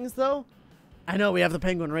unlocked things, though. I know, we have the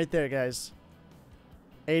penguin right there, guys.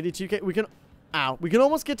 82K. We can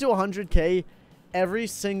almost get to 100K every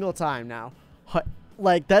single time now.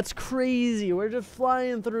 Like, that's crazy. We're just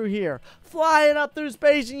flying through here. Flying up through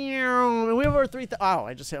space. And we have over 3,000. Oh,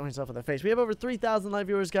 I just hit myself in the face. We have over 3,000 live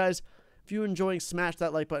viewers, guys. If you're enjoying, smash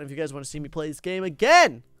that like button if you guys want to see me play this game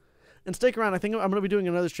again. And stick around. I think I'm going to be doing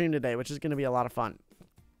another stream today, which is going to be a lot of fun.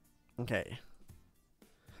 Okay.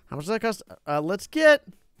 How much does that cost? Let's get...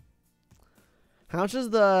 How much is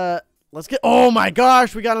the... Let's get... Oh my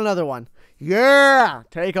gosh, we got another one. Yeah!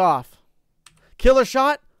 Take off. Killer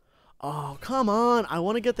shot? Oh, come on. I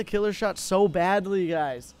want to get the killer shot so badly,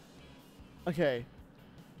 guys. Okay.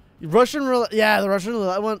 Russian roulette. Yeah, the Russian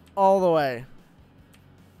roulette went all the way.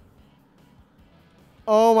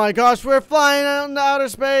 Oh my gosh, we're flying out into outer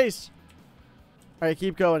space. All right,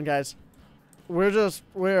 keep going, guys.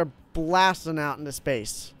 We're blasting out into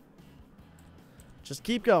space. Just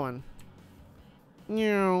keep going.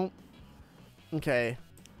 Okay.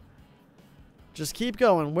 Just keep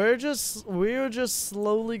going. We're just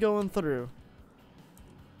slowly going through.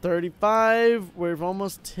 35. We've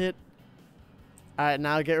almost hit. All right,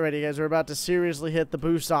 now get ready, guys. We're about to seriously hit the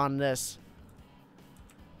boost on this.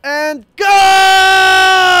 And go!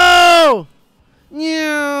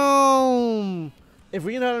 If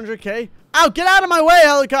we can hit 100K. Ow, get out of my way,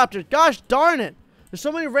 helicopter. Gosh darn it. There's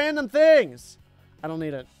so many random things. I don't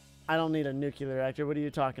need a nuclear reactor. What are you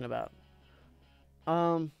talking about?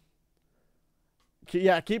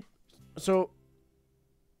 Yeah, so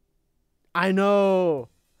I know.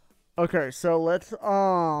 Okay, so let's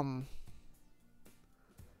the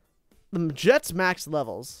jet's max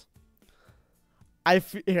levels.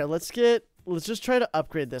 Here, let's just try to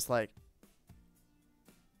upgrade this. Like,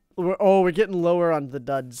 we're getting lower on the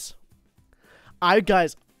duds.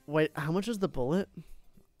 Guys, wait, how much is the bullet?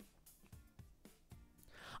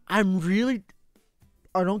 I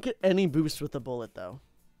don't get any boost with the bullet though.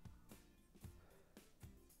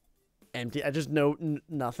 Empty. I just know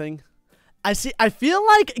nothing. I feel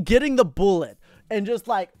like getting the bullet and just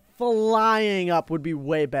like flying up would be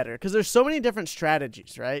way better because there's so many different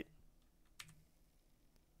strategies, right?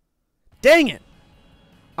 Dang it.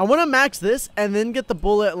 I want to max this and then get the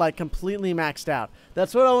bullet like completely maxed out.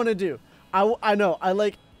 That's what I want to do. I know.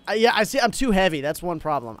 Yeah, I see. I'm too heavy. That's one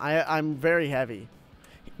problem. I'm very heavy.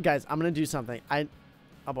 Guys, I'm going to do something.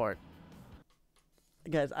 Abort.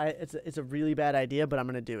 Guys, it's a really bad idea, but I'm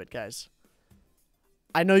going to do it, guys.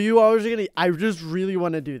 I know you always are going to. I just really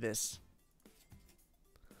want to do this.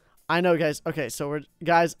 I know, guys. Okay, so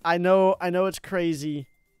guys, I know it's crazy.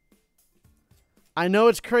 I know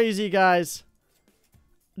it's crazy, guys.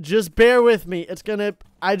 Just bear with me. It's going to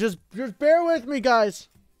just bear with me, guys.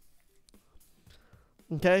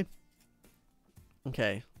 Okay?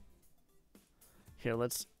 Okay. Here,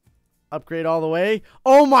 let's upgrade all the way.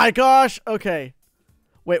 Oh my gosh! Okay.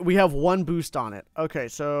 Wait, we have one boost on it. Okay,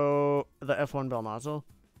 so the F1 bell nozzle.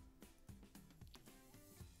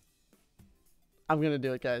 I'm gonna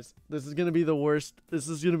do it, guys. This is gonna be the worst. This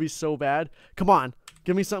is gonna be so bad. Come on.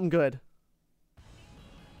 Give me something good.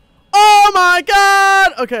 Oh my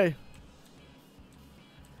god! Okay.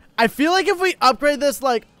 I feel like if we upgrade this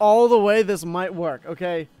like all the way, this might work,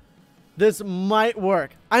 okay? This might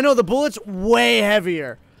work. I know the bullet's way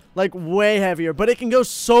heavier. Like way heavier, but it can go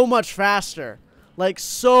so much faster. Like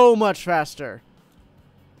so much faster.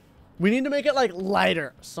 We need to make it like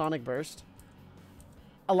lighter. Sonic burst.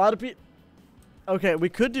 A lot of people. Okay, we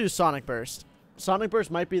could do sonic burst. Sonic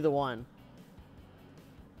burst might be the one.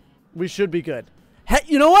 We should be good. Hey,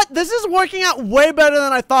 you know what? This is working out way better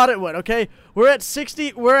than I thought it would, okay? We're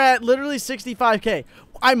at literally 65K.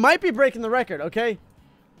 I might be breaking the record, okay?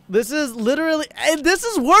 This is literally, and this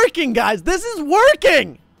is working, guys. This is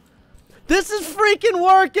working. This is freaking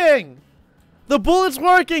working. The bullet's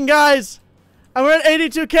working, guys. And we're at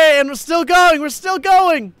 82K and we're still going. We're still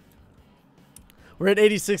going. We're at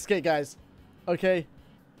 86K, guys. Okay.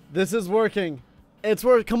 This is working. It's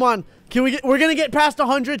working. Come on. We're going to get past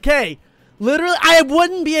 100K. Literally, I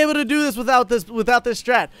wouldn't be able to do this without this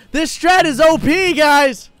strat. This strat is OP,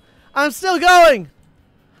 guys. I'm still going.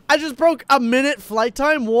 I just broke a minute flight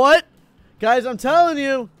time. What? Guys, I'm telling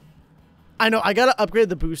you. I know. I got to upgrade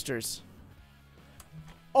the boosters.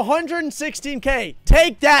 116K.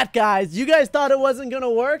 Take that, guys. You guys thought it wasn't going to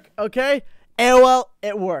work? Okay. Well,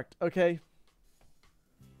 it worked. Okay.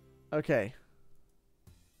 Okay.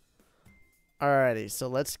 Alrighty. So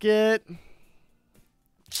let's get...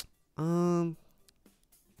 How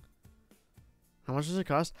much does it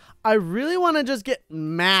cost? I really want to just get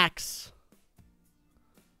max.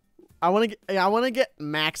 I want to get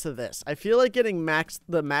max of this. I feel like getting max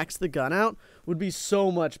the gun out would be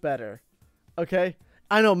so much better. Okay?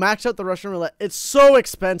 I know, max out the Russian roulette. It's so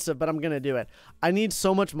expensive, but I'm going to do it. I need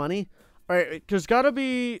so much money. All right, there's got to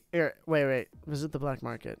be here, wait. Visit the black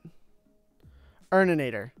market.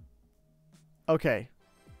 Earninator. Okay.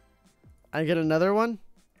 I get another one.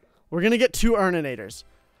 We're going to get 2 Earninators.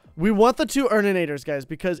 We want the 2 Earninators, guys,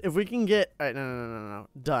 because if we can get... All right, no.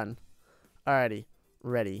 Done. Alrighty.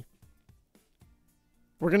 Ready.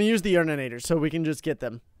 We're going to use the Earninators so we can just get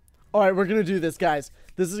them. Alright, we're going to do this, guys.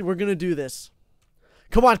 We're going to do this.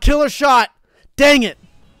 Come on, killer shot! Dang it!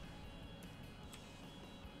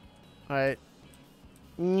 Alright.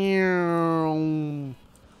 We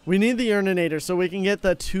need the Earninator so we can get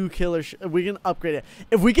the 2 killer we can upgrade it.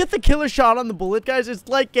 If we get the killer shot on the bullet, guys, it's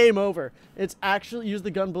like game over. It's actually use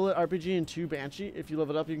the gun bullet RPG and 2 Banshee. If you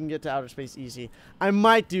level it up, you can get to outer space easy. I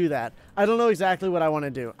might do that. I don't know exactly what I want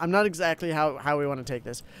to do. I'm not exactly how we want to take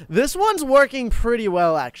this. This one's working pretty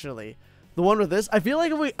well, actually. The one with this, I feel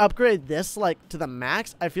like if we upgrade this like to the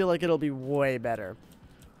max, I feel like it'll be way better.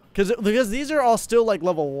 Because these are all still like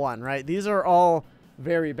level 1, right? These are all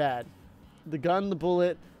very bad. The gun, the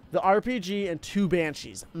bullet, the RPG, and 2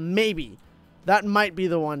 Banshees. Maybe. That might be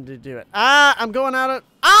the one to do it. Ah, I'm going at it.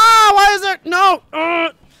 Ah, why is it? No.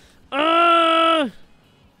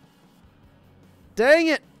 Dang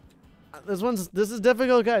it. This is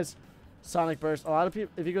difficult, guys. Sonic Burst. A lot of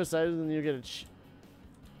people, if you go sideways, then you get a...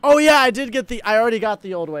 Oh, yeah, I already got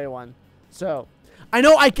the old way one. So, I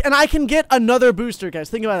know I can get another booster, guys.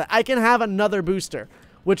 Think about that. I can have another booster,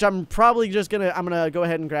 which I'm probably just I'm gonna go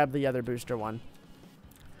ahead and grab the other booster one.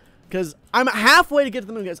 Because I'm halfway to get to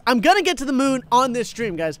the moon, guys. I'm gonna get to the moon on this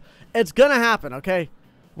stream, guys. It's gonna happen, okay?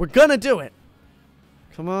 We're gonna do it.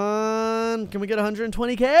 Come on. Can we get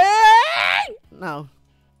 120K? No.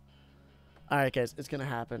 Alright, guys. It's gonna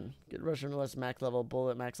happen. Get Russian Roulette max level,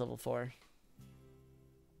 bullet max level 4.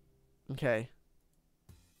 Okay.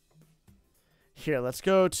 Here, let's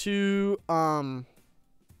go to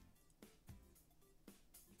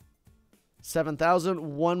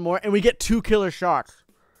 7,000. One more, and we get 2 killer shots.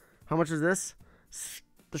 How much is this?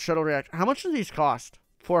 The shuttle reactor. How much do these cost?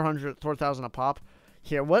 4,000 a pop.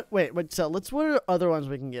 Here, what? Wait. So what are other ones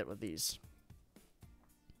we can get with these?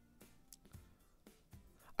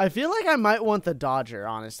 I feel like I might want the Dodger,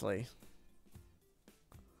 honestly.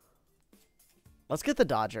 Let's get the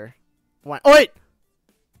Dodger. Why? Oh wait,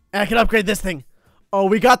 I can upgrade this thing. Oh,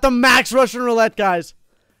 we got the max Russian roulette, guys.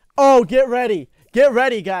 Oh, get ready. Get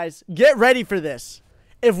ready, guys. Get ready for this.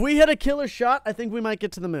 If we hit a killer shot, I think we might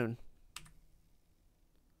get to the moon.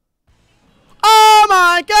 Oh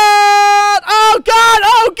my god! Oh god!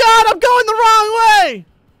 Oh god! I'm going the wrong way!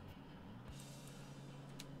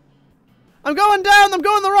 I'm going down! I'm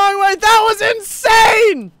going the wrong way! That was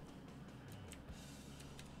insane!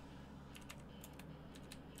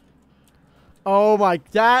 Oh my,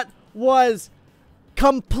 that was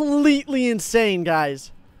completely insane,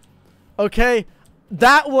 guys. Okay?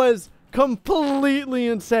 That was completely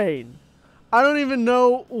insane. I don't even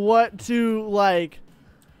know what to, like...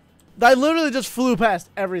 I literally just flew past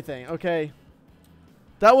everything, okay?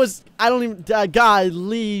 That was, I don't even,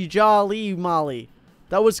 golly, jolly molly.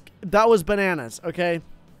 That was bananas, okay?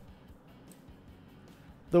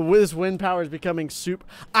 This wind power is becoming soup.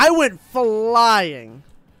 I went flying.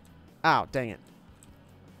 Ow, dang it.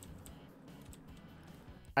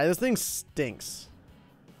 Alright, this thing stinks.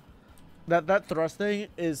 That thrust thing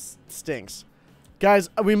stinks. Guys,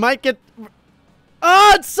 we might get...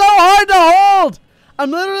 Oh, it's so hard to hold! I'm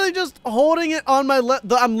literally just holding it on my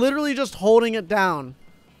I'm literally just holding it down.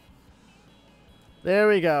 There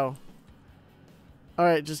we go.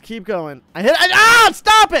 Alright, just keep going.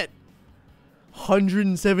 Stop it!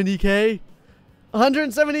 170K?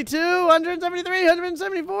 172, 173,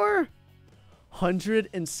 174,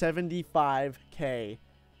 175K.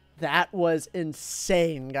 That was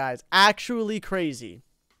insane, guys. Actually crazy.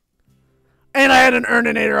 And I had an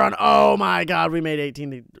Earninator on. Oh my god, we made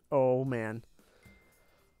 18. Oh man.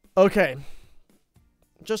 Okay.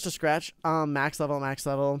 Just a scratch. Max level, max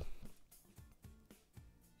level.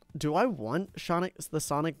 Do I want the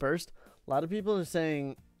Sonic Burst? A lot of people are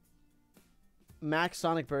saying max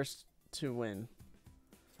Sonic Burst to win.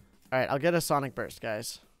 Alright, I'll get a Sonic Burst,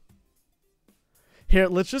 guys. Here,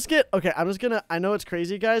 let's just get... Okay, I'm just gonna... I know it's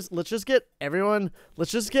crazy, guys. Let's just get everyone...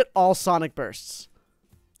 Let's just get all Sonic Bursts.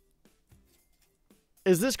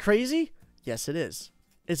 Is this crazy? Yes, it is.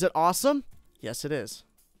 Is it awesome? Yes, it is.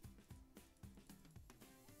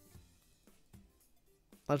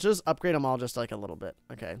 Let's just upgrade them all just like a little bit.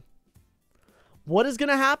 Okay. What is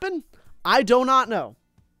gonna happen? I do not know.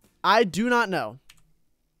 I do not know.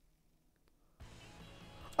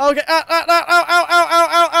 Okay. Ow.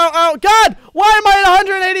 God! Why am I at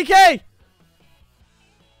 180K?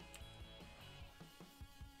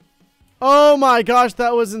 Oh my gosh,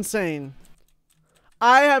 that was insane.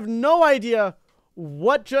 I have no idea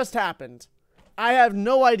what just happened. I have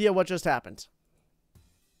no idea what just happened.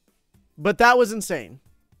 But that was insane.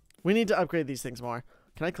 We need to upgrade these things more.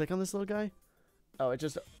 Can I click on this little guy? Oh, it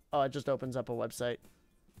just opens up a website.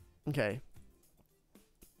 Okay.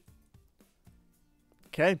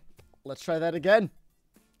 Okay, let's try that again.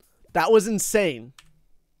 That was insane.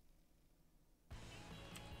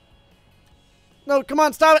 No, come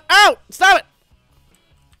on, stop it. Ow! Stop it!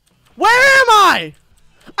 Where am I?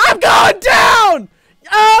 I'm going down!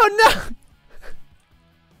 Oh, no!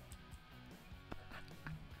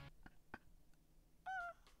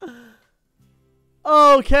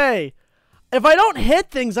 Okay. If I don't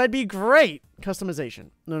hit things, I'd be great. Customization.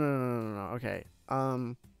 No. Okay.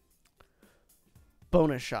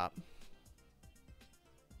 Bonus shop.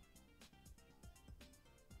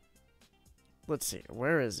 Let's see.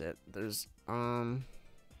 Where is it? There's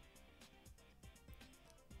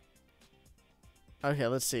okay,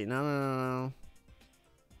 let's see. No.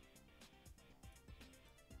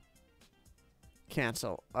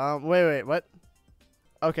 Cancel. Wait, what?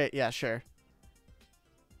 Okay, yeah, sure.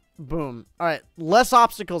 Boom. All right, less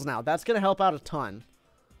obstacles now. That's gonna help out a ton.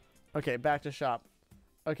 Okay, back to shop.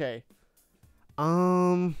 Okay.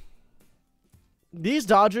 These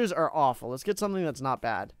Dodgers are awful. Let's get something that's not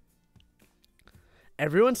bad.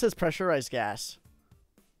 Everyone says pressurized gas.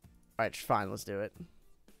 All right, fine. Let's do it.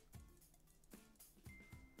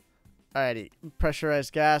 Alrighty,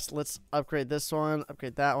 pressurized gas. Let's upgrade this one,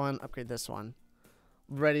 upgrade that one, upgrade this one.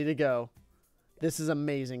 Ready to go. This is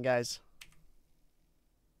amazing, guys.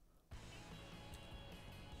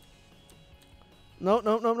 Nope.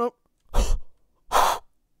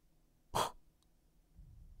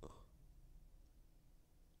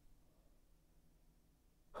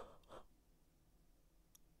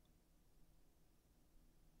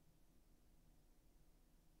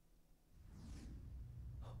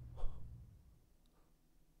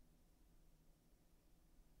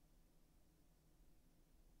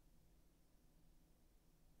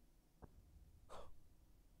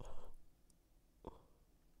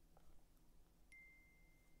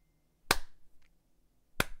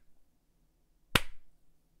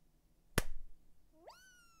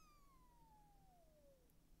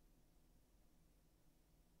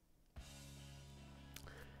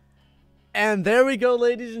 And there we go,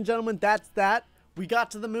 ladies and gentlemen. That's that. We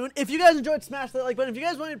got to the moon. If you guys enjoyed, smash that like button. If you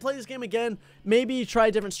guys want me to play this game again, maybe try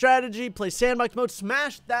a different strategy, play sandbox mode,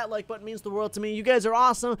 smash that like button. It means the world to me. You guys are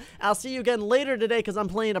awesome. I'll see you again later today because I'm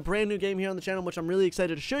playing a brand new game here on the channel, which I'm really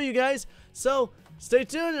excited to show you guys. So stay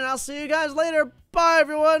tuned, and I'll see you guys later. Bye,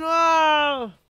 everyone. Wow.